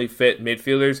your only fit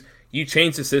midfielders, you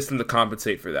change the system to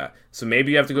compensate for that. So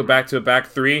maybe you have to go back to a back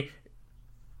three.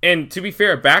 And to be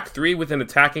fair, a back three with an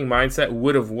attacking mindset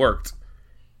would have worked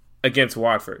against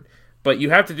Watford. But you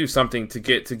have to do something to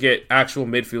get actual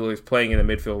midfielders playing in a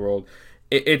midfield role.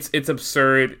 It's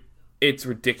absurd. It's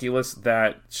ridiculous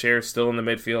that Cher's still in the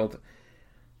midfield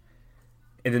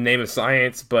in the name of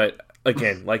science. But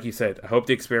again, like you said, I hope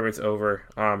the experiment's over.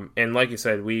 And like you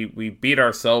said, we beat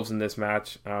ourselves in this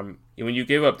match. When you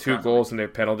give up 2 goals and their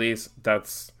penalties,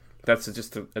 that's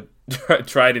just a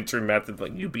tried and true method.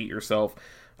 Like, you beat yourself.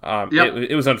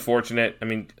 It was unfortunate. I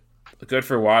mean, good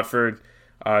for Watford.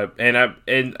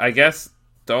 And I guess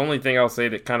the only thing I'll say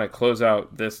to kind of close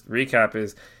out this recap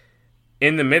is,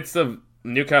 in the midst of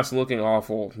Newcastle looking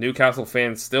awful, Newcastle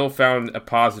fans still found a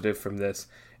positive from this,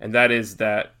 and that is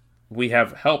that we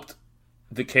have helped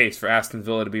the case for Aston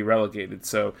Villa to be relegated.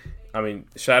 So, I mean,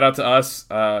 shout out to us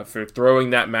for throwing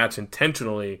that match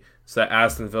intentionally so that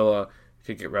Aston Villa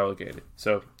could get relegated.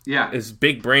 So, yeah, it's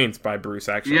big brains by Bruce,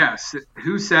 actually. Yes.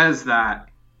 Who says that?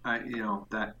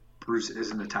 That Bruce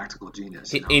isn't a tactical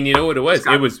genius. And you know what it was?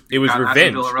 It was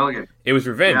revenge. It was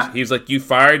revenge. Yeah. He's like, you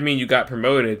fired me, you got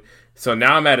promoted, so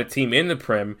now I'm at a team in the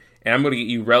Prem, and I'm going to get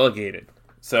you relegated.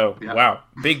 So, Wow,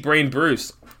 big brain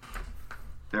Bruce.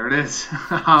 There it is.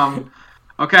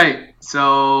 Okay,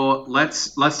 so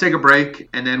let's take a break,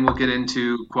 and then we'll get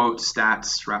into quote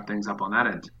stats. Wrap things up on that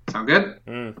end. Sound good?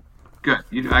 Good.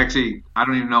 I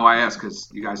don't even know why I asked, because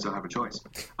you guys don't have a choice.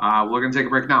 We're going to take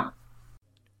a break now.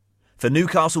 For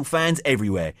Newcastle fans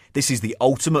everywhere, this is the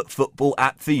ultimate football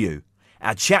app for you.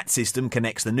 Our chat system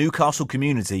connects the Newcastle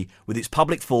community with its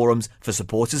public forums for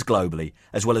supporters globally,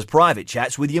 as well as private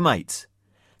chats with your mates.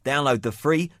 Download the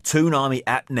free Toonami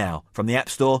app now from the App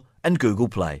Store and Google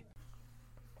Play.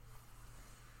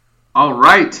 All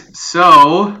right,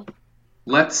 so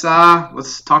let's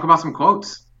talk about some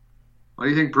quotes. What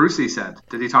do you think Brucey said?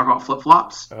 Did he talk about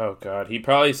flip-flops? Oh God, he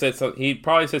probably said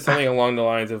something along the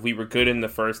lines of, we were good in the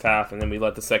first half and then we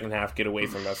let the second half get away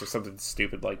from us, or something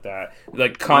stupid like that.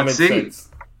 Like common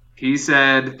sense. He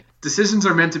said, decisions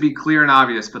are meant to be clear and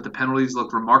obvious, but the penalties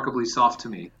look remarkably soft to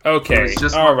me. Okay,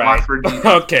 all right.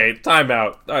 Okay,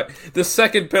 timeout. The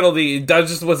second penalty, that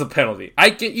just was a penalty. I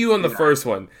get you on the first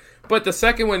one, but the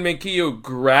second one, Manquillo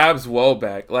grabs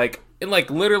Welbeck, and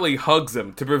literally hugs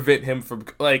him to prevent him from,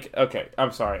 okay,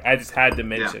 I'm sorry. I just had to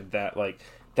mention that,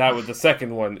 that was the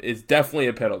second one is definitely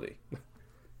a penalty.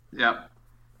 Yep.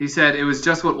 He said, it was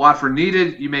just what Watford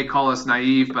needed. You may call us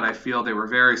naive, but I feel they were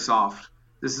very soft.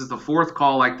 This is the 4th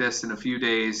call like this in a few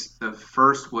days. The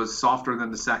first was softer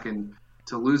than the second.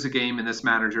 To lose a game in this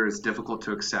manager is difficult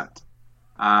to accept.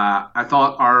 I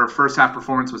thought our first half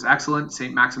performance was excellent.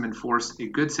 St. Maximin forced a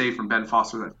good save from Ben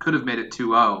Foster that could have made it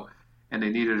 2-0, and they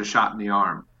needed a shot in the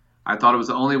arm. I thought it was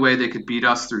the only way they could beat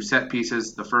us, through set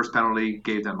pieces. The first penalty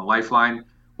gave them a lifeline.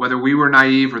 Whether we were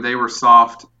naive or they were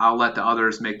soft, I'll let the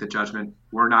others make the judgment.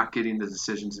 We're not getting the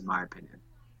decisions, in my opinion.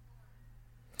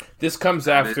 This comes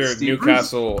after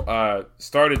Newcastle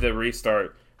started the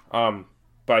restart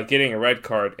by getting a red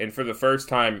card, and for the first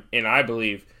time in, I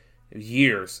believe,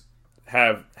 years,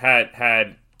 have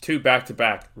had 2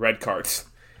 back-to-back red cards.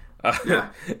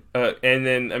 And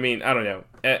then, I mean, I don't know.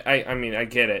 I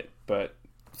get it, but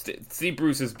Steve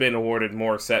Bruce has been awarded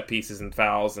more set pieces and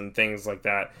fouls and things like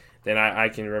that than I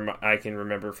can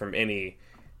remember from any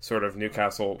sort of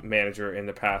Newcastle manager in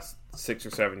the past 6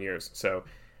 or 7 years. So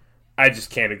I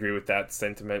just can't agree with that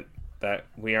sentiment that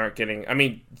we aren't getting. I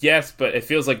mean, yes, but it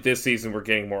feels like this season we're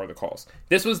getting more of the calls.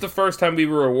 This was the first time we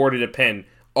were awarded a pen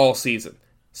all season.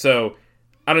 So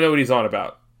I don't know what he's on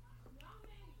about.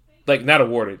 Not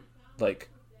awarded.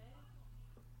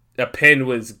 A pen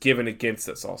was given against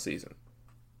us all season.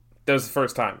 That was the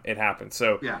first time it happened.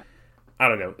 So, yeah. I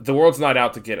don't know. The world's not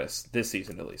out to get us this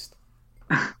season, at least.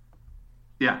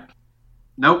 Yeah.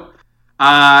 Nope.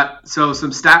 So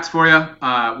some stats for you.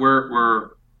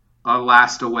 We're our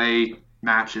last away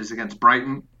match is against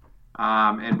Brighton,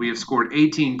 and we have scored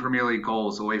 18 Premier League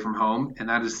goals away from home, and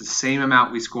that is the same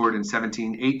amount we scored in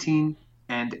 17-18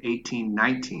 and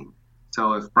 18-19.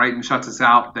 So if Brighton shuts us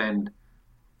out, then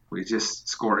we just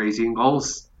score 18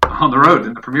 goals on the road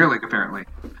in the Premier League, apparently.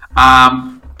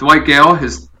 Dwight Gale,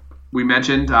 we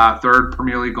mentioned, 3rd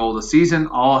Premier League goal of the season.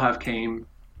 All have came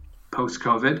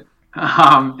post-COVID.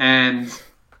 And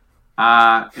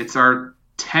it's our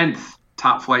 10th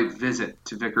top-flight visit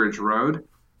to Vicarage Road,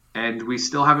 and we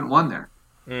still haven't won there.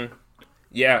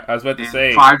 Yeah, I was about to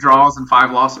say 5 draws and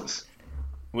 5 losses.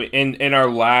 In our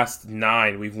last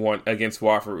 9, we've won against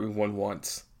Watford. We've won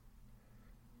once.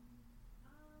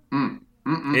 I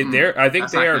think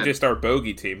That's they are good. just our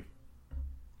bogey team.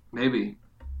 Maybe.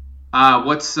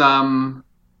 What's some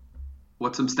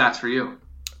stats for you?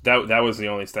 That was the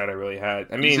only stat I really had.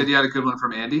 I mean, You said you had a good one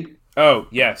from Andy? oh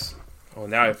yes. Oh,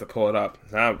 now I have to pull it up.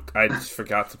 Now I just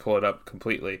forgot to pull it up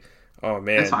completely. Oh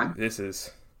man, That's fine. this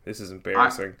is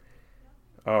embarrassing.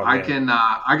 I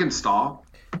can stall.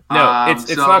 No,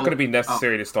 it's not going to be Oh.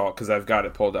 necessary to stall because I've got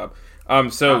it pulled up.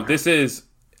 This is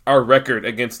our record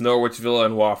against Norwich, Villa,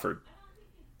 and Watford.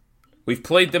 We've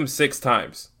played them 6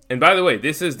 times. And by the way,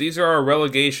 these are our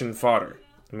relegation fodder.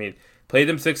 I mean, played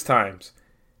them 6 times.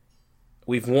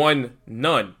 We've won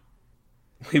none.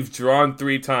 We've drawn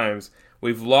 3 times.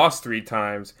 We've lost 3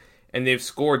 times. And they've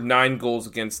scored 9 goals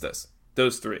against us.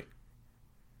 Those 3.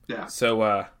 Yeah.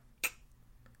 So,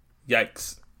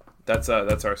 yikes. That's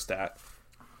our stat.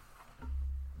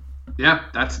 Yeah,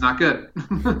 that's not good.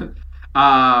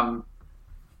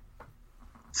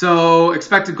 So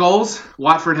expected goals,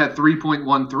 Watford had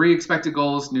 3.13 expected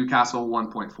goals, Newcastle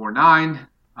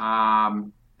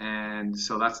 1.49. And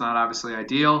so that's not obviously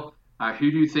ideal. Who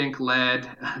do you think led,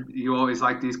 you always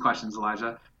like these questions,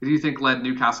 Elijah, who do you think led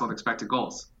Newcastle in expected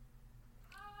goals?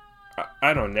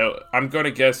 I don't know. I'm going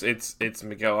to guess it's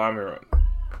Miguel Almiron.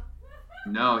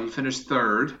 No, he finished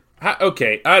 3rd.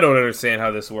 Okay, I don't understand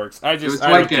how this works. I was don't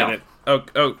Dwight get Gale. it.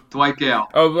 Dwight Gale.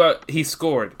 He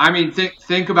scored. I mean,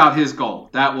 think about his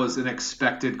goal. That was an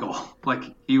expected goal. Like,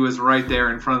 he was right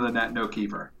there in front of the net, no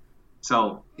keeper.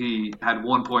 So he had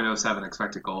 1.07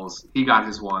 expected goals. He got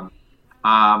his one.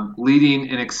 Leading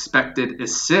in expected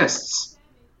assists,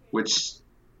 which,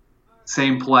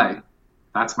 same play.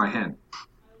 That's my hint.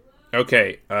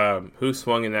 Okay, who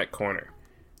swung in that corner?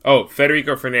 Oh,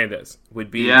 Federico Fernandez would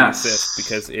be the assist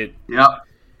because it... Yep.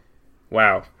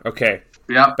 Wow, okay.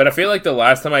 Yep. But I feel like the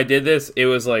last time I did this, it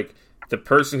was like the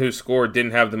person who scored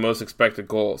didn't have the most expected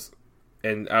goals.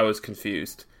 And I was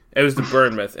confused. It was the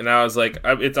Bournemouth. And I was like,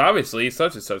 it's obviously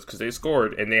such and such because they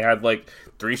scored. And they had like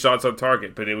 3 shots on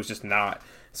target, but it was just not.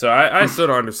 So I still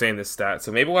don't understand this stat.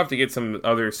 So maybe we'll have to get some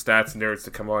other stats nerds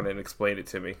to come on and explain it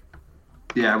to me.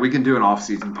 Yeah, we can do an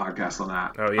off-season podcast on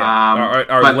that. Oh, yeah.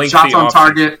 Our but lengthy shots on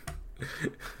off-season.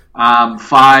 target,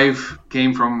 5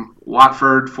 came from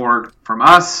Watford, 4 from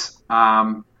us.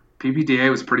 PPDA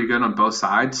was pretty good on both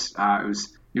sides. It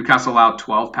was Newcastle allowed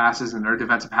 12 passes in their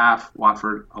defensive half.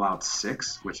 Watford allowed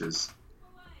 6, which is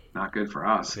not good for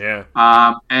us. Yeah.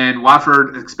 And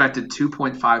Watford expected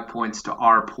 2.5 points to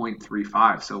our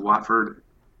 0.35. So Watford,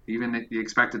 even the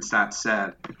expected stats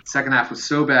said, second half was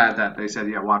so bad that they said,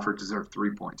 yeah, Watford deserved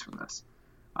 3 points from this.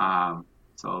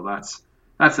 So that's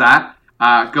that.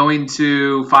 Going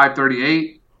to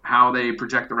 538, how they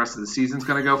project the rest of the season is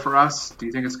going to go for us. Do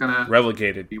you think it's going to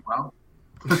Relegated. be well?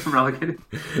 Relegated?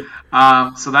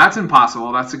 So that's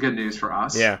impossible. That's the good news for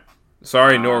us. Yeah.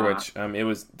 Sorry, Norwich. It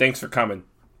was. Thanks for coming.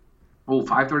 Well,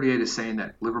 538 is saying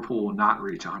that Liverpool will not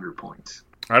reach 100 points.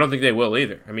 I don't think they will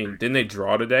either. I mean, didn't they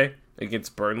draw today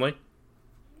against Burnley?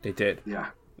 They did. Yeah.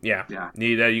 Yeah. Yeah.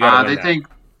 You gotta win they that. think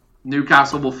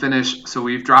Newcastle will finish. So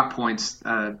we've dropped points.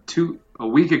 A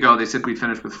week ago, they said we'd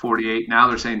finish with 48. Now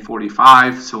they're saying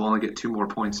 45. So we'll only get 2 more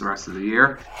points the rest of the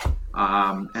year.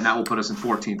 And that will put us in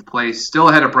 14th place. Still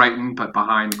ahead of Brighton, but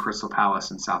behind Crystal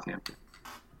Palace and Southampton.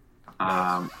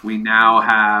 We now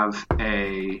have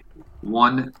a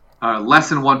less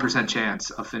than 1%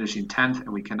 chance of finishing 10th, and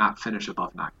we cannot finish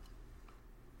above 9th.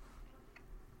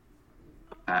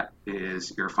 That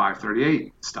is your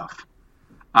 538 stuff.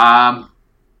 I'm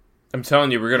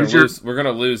telling you, we're gonna Who's your- lose. We're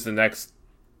gonna lose the next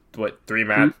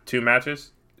 2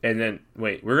 matches, and then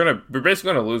we're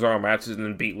basically gonna lose our matches and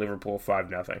then beat Liverpool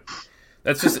 5-0.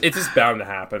 It's just bound to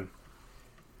happen.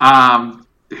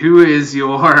 Who is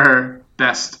your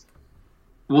best?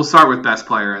 We'll start with best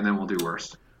player, and then we'll do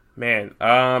worst. Man,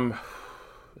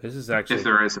 this is actually If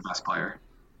there is a best player.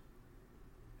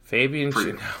 Fabian. For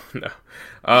you.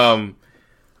 No.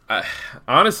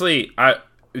 Honestly,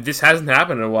 this hasn't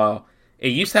happened in a while. It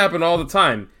used to happen all the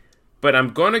time, but I'm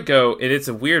going to go, and it's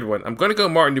a weird one. I'm going to go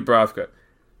Martin Dubravka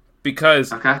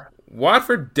because Okay.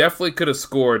 Watford definitely could have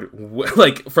scored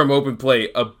from open play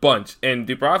a bunch, and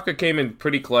Dubravka came in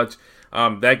pretty clutch.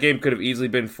 That game could have easily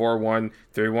been 4-1,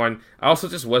 3-1. I also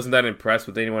just wasn't that impressed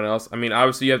with anyone else. I mean,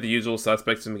 obviously you have the usual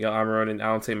suspects in Miguel Almiron and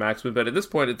Alan St. Maximin, but at this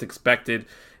point it's expected,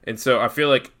 and so I feel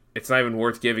like it's not even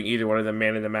worth giving either one of them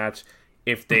man in the match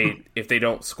if they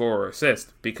don't score or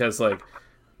assist, because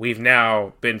we've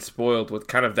now been spoiled with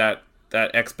kind of that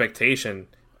expectation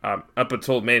up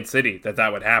until Man City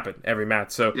that would happen every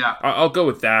match. So Yeah. I'll go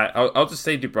with that. I'll just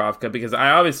say Dubravka because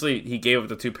he gave up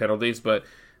the 2 penalties, but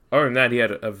other than that, he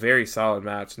had a very solid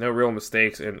match. No real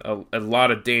mistakes and a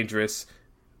lot of dangerous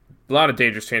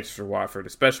chances for Watford,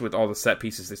 especially with all the set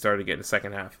pieces they started to get in the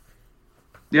second half.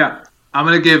 Yeah. I'm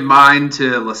going to give mine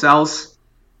to Lascelles.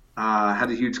 Had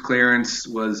a huge clearance,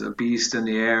 was a beast in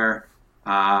the air.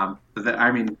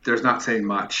 There's not saying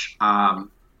much.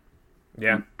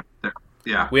 Yeah.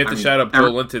 Yeah. We have to shout out Joe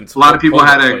Linton's. A lot of people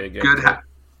had a good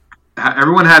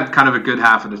everyone had kind of a good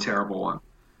half and a terrible one.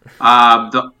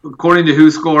 According to Who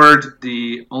Scored,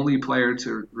 the only player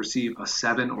to receive a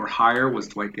 7 or higher was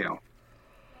Dwight Gale.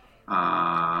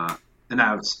 And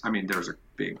that was, there was a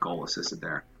big goal assisted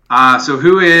there. So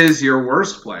who is your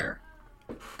worst player?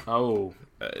 Oh,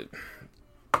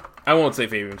 I won't say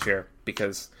Fabian Schär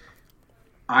because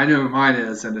I know who mine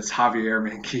is, and it's Javier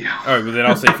Manquillo. All right, well then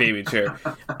I'll say Fabian Schär.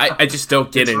 I just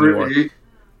don't get it anymore.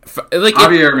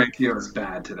 Javier Manquillo is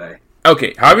bad today.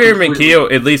 Okay, Javier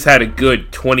Manquillo at least had a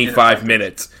good 25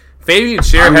 minutes. Fabian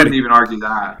Schär I wouldn't even argue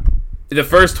that. The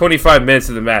first 25 minutes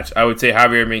of the match, I would say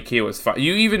Javier Manquillo was fine.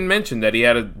 You even mentioned that he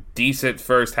had a decent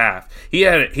first half. He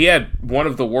had one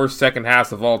of the worst second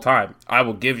halves of all time. I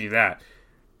will give you that.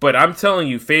 But I'm telling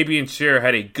you, Fabian Schär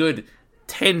had a good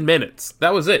 10 minutes.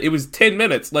 That was it. It was 10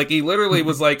 minutes. Like, he literally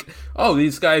was like, oh,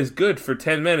 this guy's good for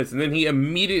 10 minutes. And then he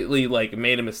immediately,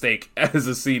 made a mistake as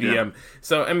a CDM. Yeah.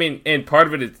 So, and part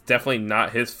of it is definitely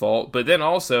not his fault. But then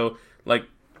also,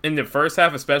 in the first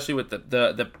half, especially with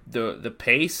the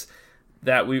pace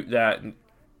that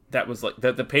was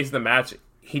the pace of the match,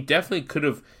 he definitely could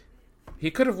have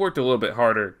worked a little bit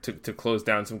harder to close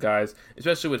down some guys,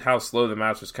 especially with how slow the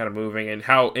match was kind of moving and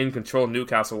how in control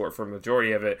Newcastle were for the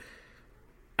majority of it.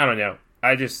 I don't know.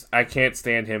 I can't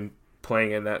stand him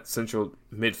playing in that central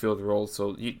midfield role.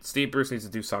 So Steve Bruce needs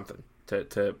to do something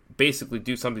to basically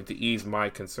do something to ease my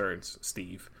concerns,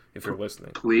 Steve, if you're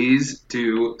listening. Please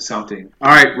do something. All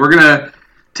right, we're going to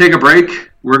take a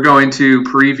break. We're going to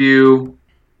preview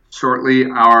shortly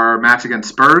our match against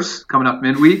Spurs coming up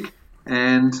midweek,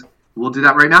 and we'll do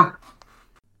that right now.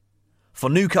 For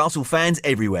Newcastle fans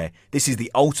everywhere, this is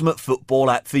the ultimate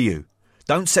football app for you.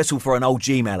 Don't settle for an old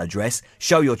Gmail address.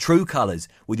 Show your true colours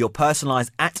with your personalised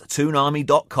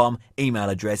 @toonarmy.com email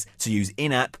address to use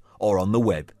in-app or on the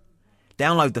web.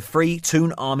 Download the free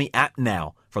Toon Army app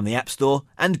now from the App Store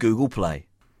and Google Play.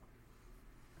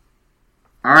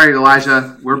 All right,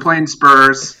 Elijah, we're playing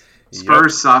Spurs.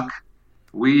 Spurs suck.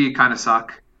 We kind of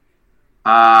suck.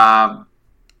 How's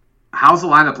the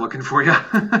lineup looking for you?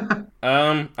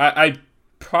 I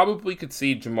probably could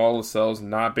see Jamal Lascelles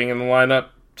not being in the lineup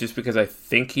just because I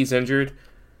think he's injured.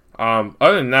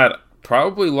 Other than that,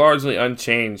 probably largely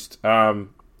unchanged. And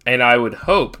I would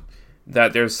hope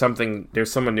that there's someone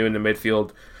new in the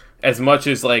midfield. As much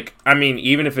as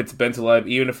even if it's Bentaleb,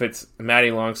 even if it's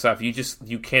Matty Longstaff,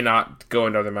 you cannot go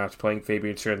another match playing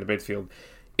Fabian Schär in the midfield.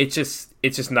 It's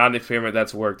just not an experiment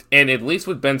that's worked. And at least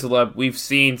with Bentaleb, we've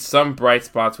seen some bright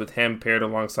spots with him paired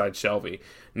alongside Shelvey.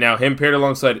 Now, him paired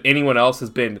alongside anyone else has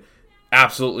been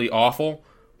absolutely awful,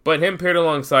 but him paired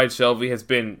alongside Shelvey has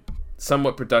been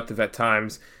somewhat productive at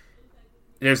times.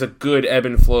 There's a good ebb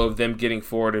and flow of them getting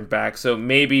forward and back, so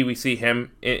maybe we see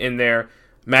him in there.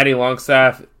 Matty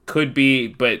Longstaff could be,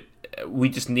 but we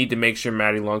just need to make sure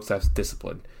Matty Longstaff's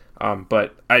disciplined.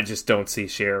 But I just don't see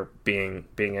Schär being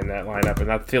in that lineup,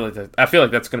 and I feel like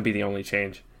that's going to be the only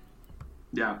change.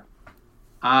 Yeah.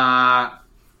 I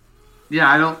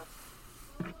don't.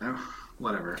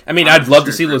 Whatever. I'd love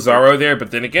to see Lazaro there,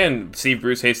 but then again, Steve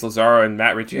Bruce hates Lazaro, and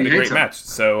Matt Ritchie had a great match,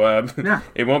 so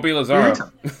it won't be Lazaro.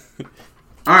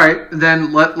 All right,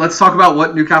 then let's talk about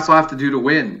what Newcastle have to do to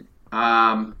win.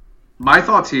 My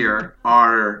thoughts here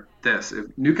are this: if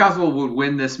Newcastle would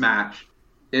win this match,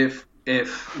 if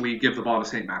we give the ball to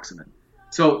St. Maximin.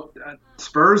 So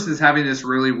Spurs is having this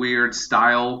really weird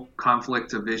style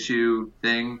conflict of issue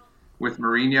thing with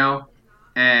Mourinho,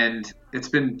 and it's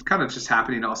been kind of just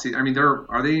happening all season.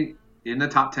 Are they in the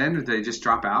top 10? Or did they just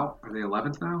drop out? Are they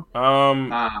 11th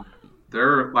now?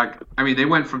 They're they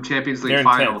went from Champions League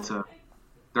final to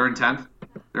they're in 10th.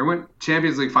 They went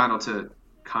Champions League final to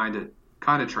kind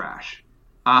of trash.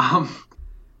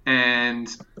 And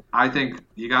I think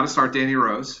you got to start Danny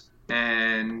Rose.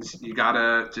 And you got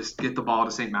to just get the ball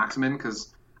to St. Maximin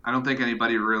because I don't think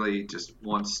anybody really just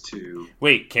wants to...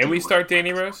 Wait, can we start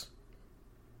Danny Rose?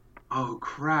 Oh,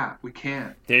 crap. We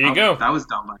can't. There you go. That was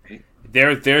dumb by me.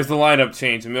 There's the lineup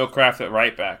change. Emil Kraft at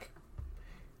right back.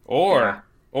 Or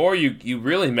you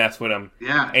really mess with him.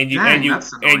 Yeah. And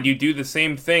you do the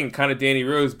same thing, kind of Danny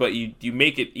Rose, but you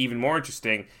make it even more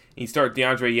interesting. You start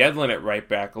DeAndre Yedlin at right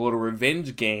back, a little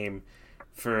revenge game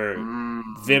for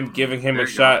them giving him a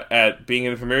shot at being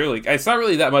in the Premier League. It's not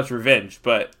really that much revenge,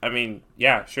 but, I mean,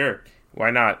 yeah, sure. Why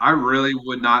not? I really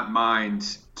would not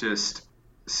mind just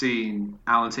seeing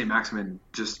Alan St. Maximin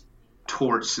just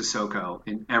torch Sissoko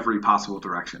in every possible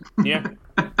direction. Yeah.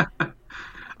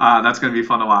 That's going to be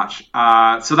fun to watch.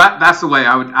 So that's the way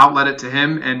I would outlet it to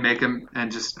him and make him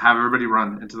and just have everybody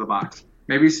run into the box.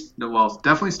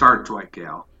 Definitely start Dwight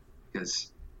Gale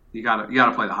because you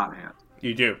gotta play the hot hand.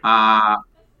 You do.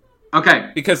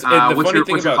 Okay. Because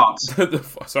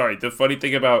the funny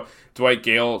thing about Dwight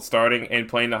Gale starting and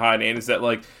playing the hot hand is that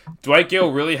like Dwight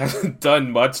Gale really hasn't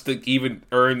done much to even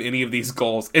earn any of these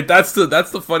goals. That's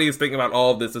the funniest thing about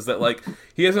all of this is that like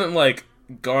he hasn't like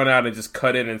gone out and just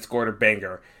cut in and scored a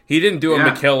banger. He didn't do a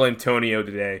Mikel Antonio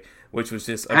today, which was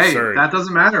just absurd. Hey, that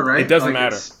doesn't matter, right? It doesn't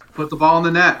matter. Put the ball in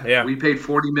the net. Yeah. We paid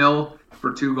 $40 million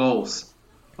for 2 goals.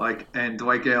 And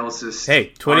Dwight Gale is just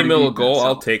 20 million a goal.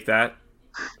 I'll take that.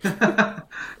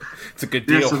 It's a good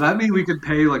deal. Yeah, so that means we could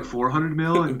pay like $400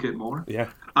 million and get more. Yeah.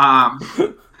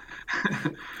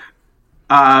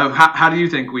 How do you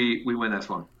think we win this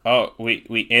one? Oh,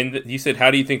 we end. You said,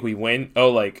 how do you think we win? Oh,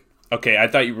 like okay. I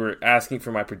thought you were asking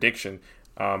for my prediction.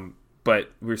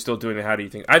 But we're still doing it. How do you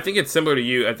think? I think it's similar to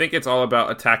you. I think it's all about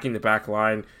attacking the back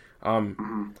line.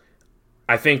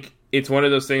 I think it's one of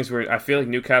those things where I feel like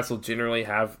Newcastle generally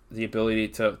have the ability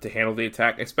to handle the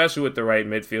attack, especially with the right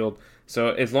midfield. So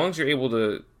as long as you're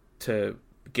able to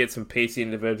get some pacey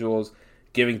individuals,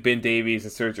 giving Ben Davies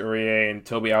and Serge Aurier and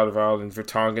Toby Alderweireld and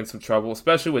Vertonghen some trouble,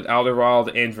 especially with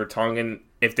Alderweireld and Vertonghen,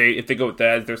 if they go with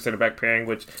that as their center back pairing,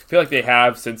 which I feel like they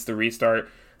have since the restart.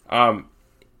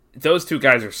 Those two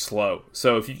guys are slow.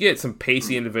 So if you get some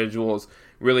pacey individuals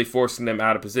really forcing them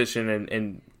out of position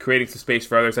and creating some space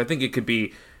for others, I think it could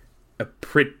be a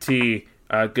pretty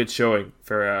good showing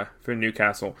for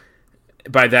Newcastle.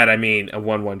 By that, I mean a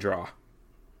 1-1 draw.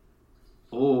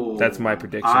 Oh, that's my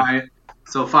prediction.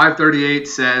 So 538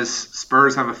 says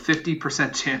Spurs have a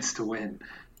 50% chance to win,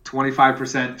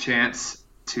 25% chance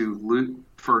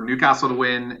for Newcastle to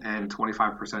win, and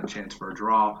 25% chance for a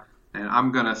draw. And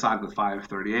I'm going to side with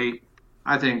 538.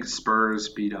 I think Spurs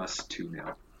beat us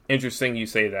 2-0. Interesting you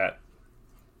say that.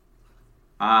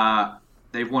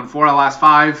 They've won 4 out of the last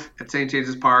 5 at St.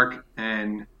 James's Park,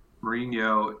 and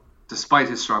Mourinho, despite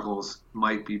his struggles,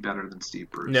 might be better than Steve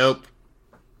Bruce. Nope.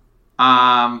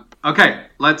 Okay,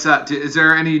 let's. Is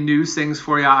there any news things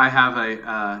for you? I have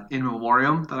a in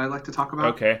memoriam that I'd like to talk about.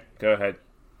 Okay, go ahead.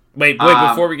 Wait,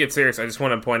 before we get serious, I just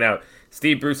want to point out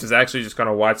Steve Bruce is actually just going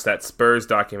to watch that Spurs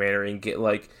documentary and get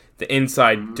like the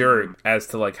inside dirt as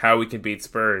to like how we can beat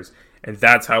Spurs, and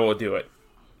that's how we'll do it.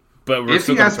 But if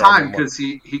he has time, because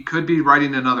he could be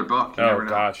writing another book. Oh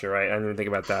gosh, you're right. I didn't even think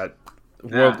about that.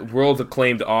 World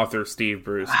acclaimed author Steve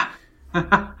Bruce.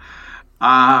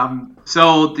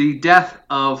 So the death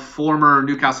of former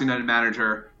Newcastle United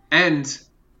manager and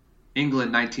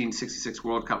England 1966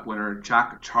 World Cup winner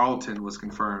Jack Charlton was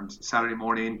confirmed Saturday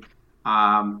morning.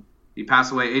 He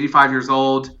passed away, 85 years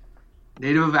old,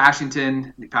 native of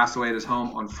Ashington. He passed away at his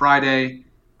home on Friday.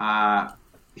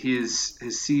 His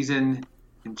season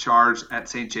in charge at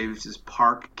St. James's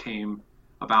Park came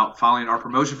about following our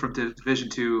promotion from Division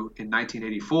II in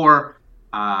 1984.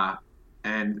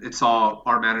 And it saw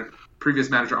our previous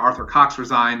manager Arthur Cox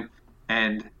resign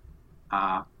and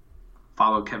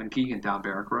followed Kevin Keegan down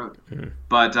Barrack Road. Mm-hmm.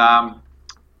 But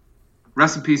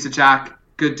rest in peace to Jack.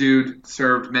 Good dude.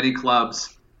 Served many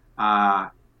clubs.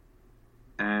 And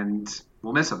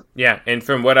we'll miss him. Yeah, and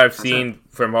from what I've seen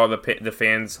from all the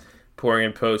fans pouring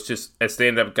in posts, just a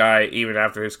stand-up guy even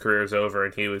after his career is over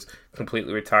and he was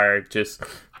completely retired. Just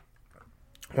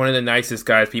one of the nicest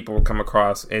guys people will come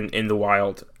across in the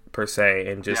wild, per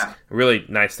se, and just really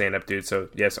nice stand-up dude. So,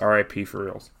 yes, R.I.P. for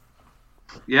reals.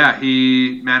 Yeah,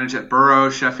 he managed at Borough,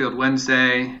 Sheffield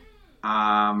Wednesday,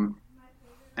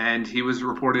 and he was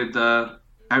appointed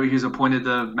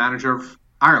the manager of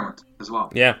Ireland as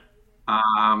well. Yeah.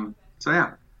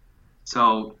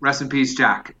 So rest in peace,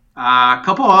 Jack. A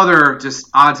couple other just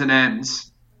odds and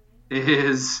ends.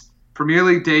 His Premier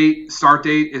League start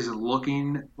date is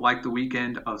looking like the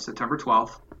weekend of September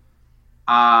 12th.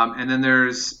 And then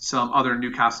there's some other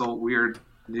Newcastle weird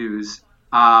news.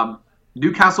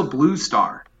 Newcastle Blue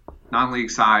Star,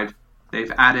 non-league side,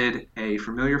 they've added a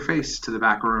familiar face to the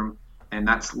back room, and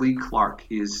that's Lee Clark.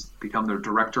 He has become their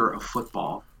director of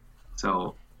football.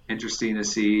 So interesting to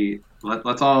see.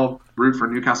 Let's all root for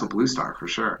Newcastle Blue Star for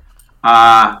sure.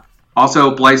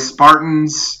 Also, Blythe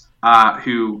Spartans,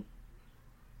 who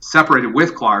separated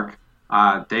with Clark,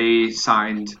 they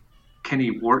signed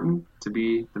Kenny Wharton to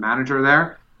be the manager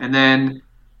there. And then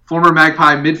Former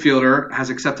Magpie midfielder has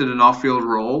accepted an off-field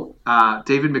role.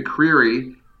 David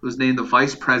McCreary was named the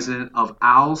vice president of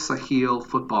Al Sahil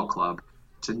Football Club.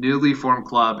 It's a newly formed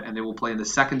club, and they will play in the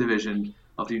second division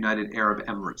of the United Arab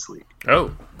Emirates League.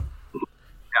 Oh. Yeah.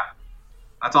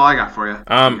 That's all I got for you.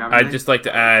 I'd just like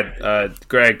to add,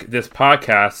 Greg, this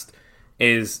podcast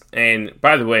is, and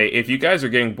by the way, if you guys are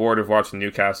getting bored of watching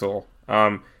Newcastle,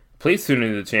 please tune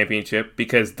into the championship,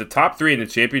 because the top three in the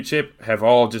championship have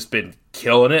all just been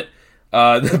killing it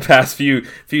the past few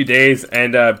days,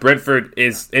 and Brentford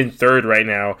is in third right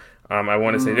now. I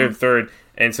want to say they're in third,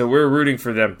 and so we're rooting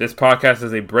for them. This podcast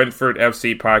is a Brentford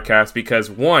FC podcast because,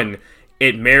 one,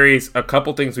 it marries a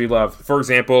couple things we love. For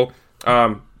example,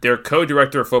 their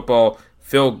co-director of football,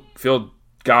 Phil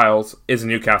Giles, is a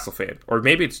Newcastle fan, or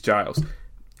maybe it's Giles.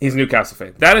 He's a Newcastle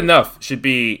fan. That enough should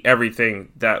be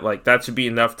everything. That should be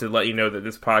enough to let you know that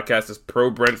this podcast is pro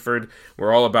Brentford.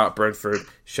 We're all about Brentford.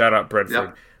 Shout out Brentford.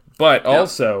 Yep. But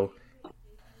also,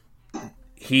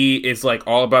 he is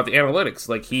all about the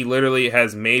analytics. He literally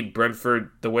has made Brentford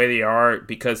the way they are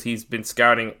because he's been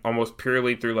scouting almost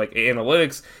purely through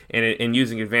analytics and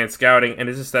using advanced scouting. And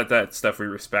it's just that stuff we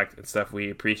respect and stuff we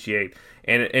appreciate.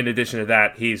 And in addition to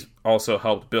that, he's also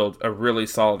helped build a really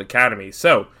solid academy.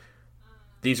 So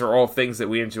these are all things that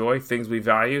we enjoy, things we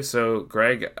value. So,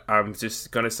 Greg, I'm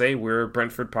just going to say we're a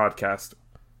Brentford podcast.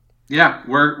 Yeah,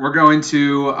 we're going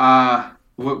to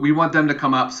we want them to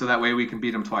come up so that way we can beat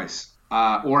them twice.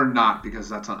 Or not, because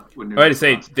that's not what I'd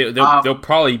say they'll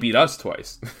probably beat us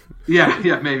twice.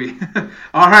 yeah, maybe.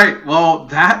 All right, well,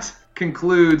 that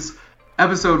concludes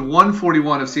episode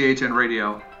 141 of CHN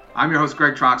Radio. I'm your host,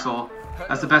 Greg Troxel.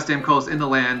 That's the best damn co-host in the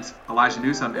land, Elijah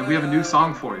Newsome, and we have a new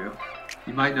song for you.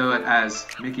 You might know it as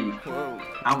Mickey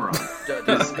Almiron.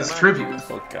 It's tribute.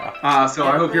 So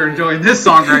I hope you're enjoying this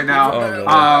song right now.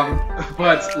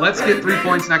 But let's get 3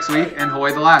 points next week, and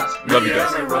Hawaii the lads. Love you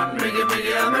guys. On the run.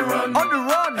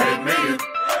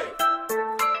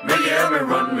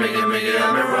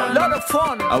 Lot of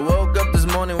fun. I woke up this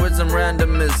morning with some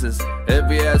random misses.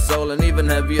 Heavy ass soul and even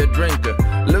heavier drinker.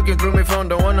 Looking through my phone,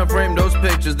 don't wanna frame those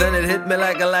pictures. Then it hit me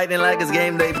like a lightning, like it's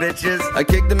game day, bitches. I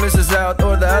kicked the missus out,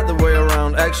 or the other way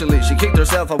around. Actually, she kicked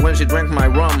herself out when she drank my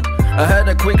rum. I had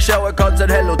a quick shower, called, said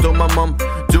hello to my mom.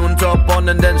 Tune top on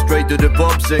and then straight to the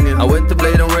pub singing. I went to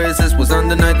Blade and Races, was on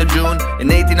the 9th of June in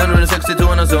 1862,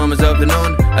 and I saw myself at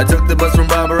noon. I took the bus from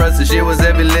Barbara, so she was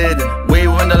heavy laden. We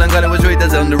went along Hollywood Street,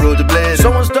 that's on the road to Blade.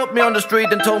 Someone stopped me on the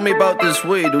street and told me about this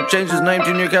Swede who changed his name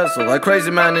to Newcastle. A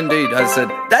crazy man indeed. I said,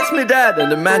 that's me dad.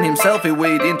 And the man himself, he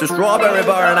weed into Strawberry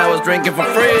Bar, and I was drinking for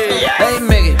free. Hey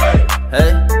Miggy,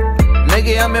 hey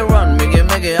Miggy, I'm me run,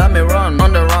 Miggy, I'm me run,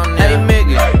 on the run, yeah. Hey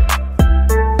Miggy,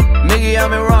 Miggy,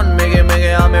 I'm me run, Miggy,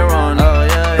 I'm me run, oh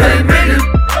yeah, yeah. Hey Miggy,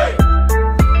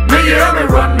 Miggy, I'm me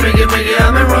run, Miggy,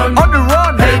 I'm me run, on the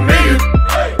run. Hey Miggy,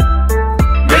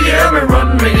 Miggy, I'm me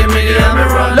run, Miggy, I'm me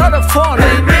run, lot of fun.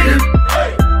 Hey Miggy,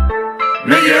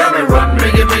 Miggy, I'm me run,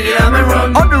 Miggy, I'm me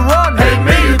run, on the run. Hey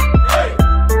Miggy,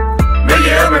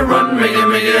 Miggy, I'm me run, Miggy,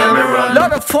 I'm me run,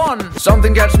 lot of fun.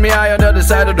 Something catch me eye on the other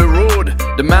side of the road.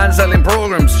 The man selling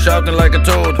programs, shouting like a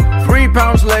toad. 3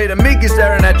 pounds later, Mickey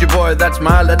staring at you, boy. That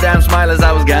smile, that damn smile as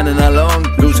I was getting along.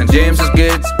 Losing James's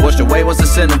kids, washed away was a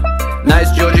sinner.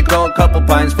 Nice Georgie called, couple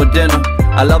pints for dinner.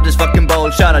 I love this fucking bowl,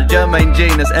 shout out Jermaine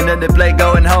Genius. And then the play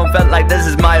going home, felt like this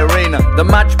is my arena. The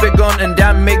match begun and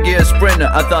damn Mickey a sprinter.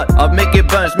 I thought of Mickey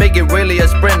Burns, Mickey really a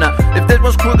sprinter. If this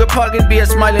was Kruger Park, it'd be a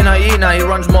smiling hyena. He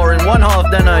runs more in one half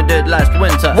than I did last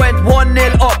winter. Went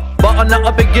 1-0 up, but I'm not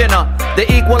a beginner. The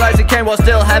equalizer came while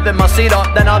still having my seat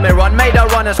up. Then on me run, made a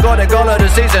run and scored a goal of the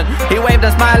season. He waved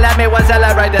and smiled at me when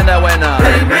celebrating the winner.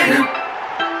 Hey Mickey,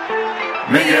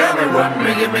 Mickey, I'm me run,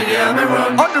 Mickey, I'm me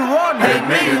run, on the run. Hey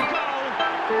Mickey,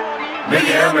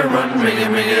 Mickey, I'm me run, Mickey,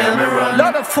 I'm me run,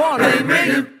 lot of fun. Hey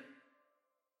Mickey.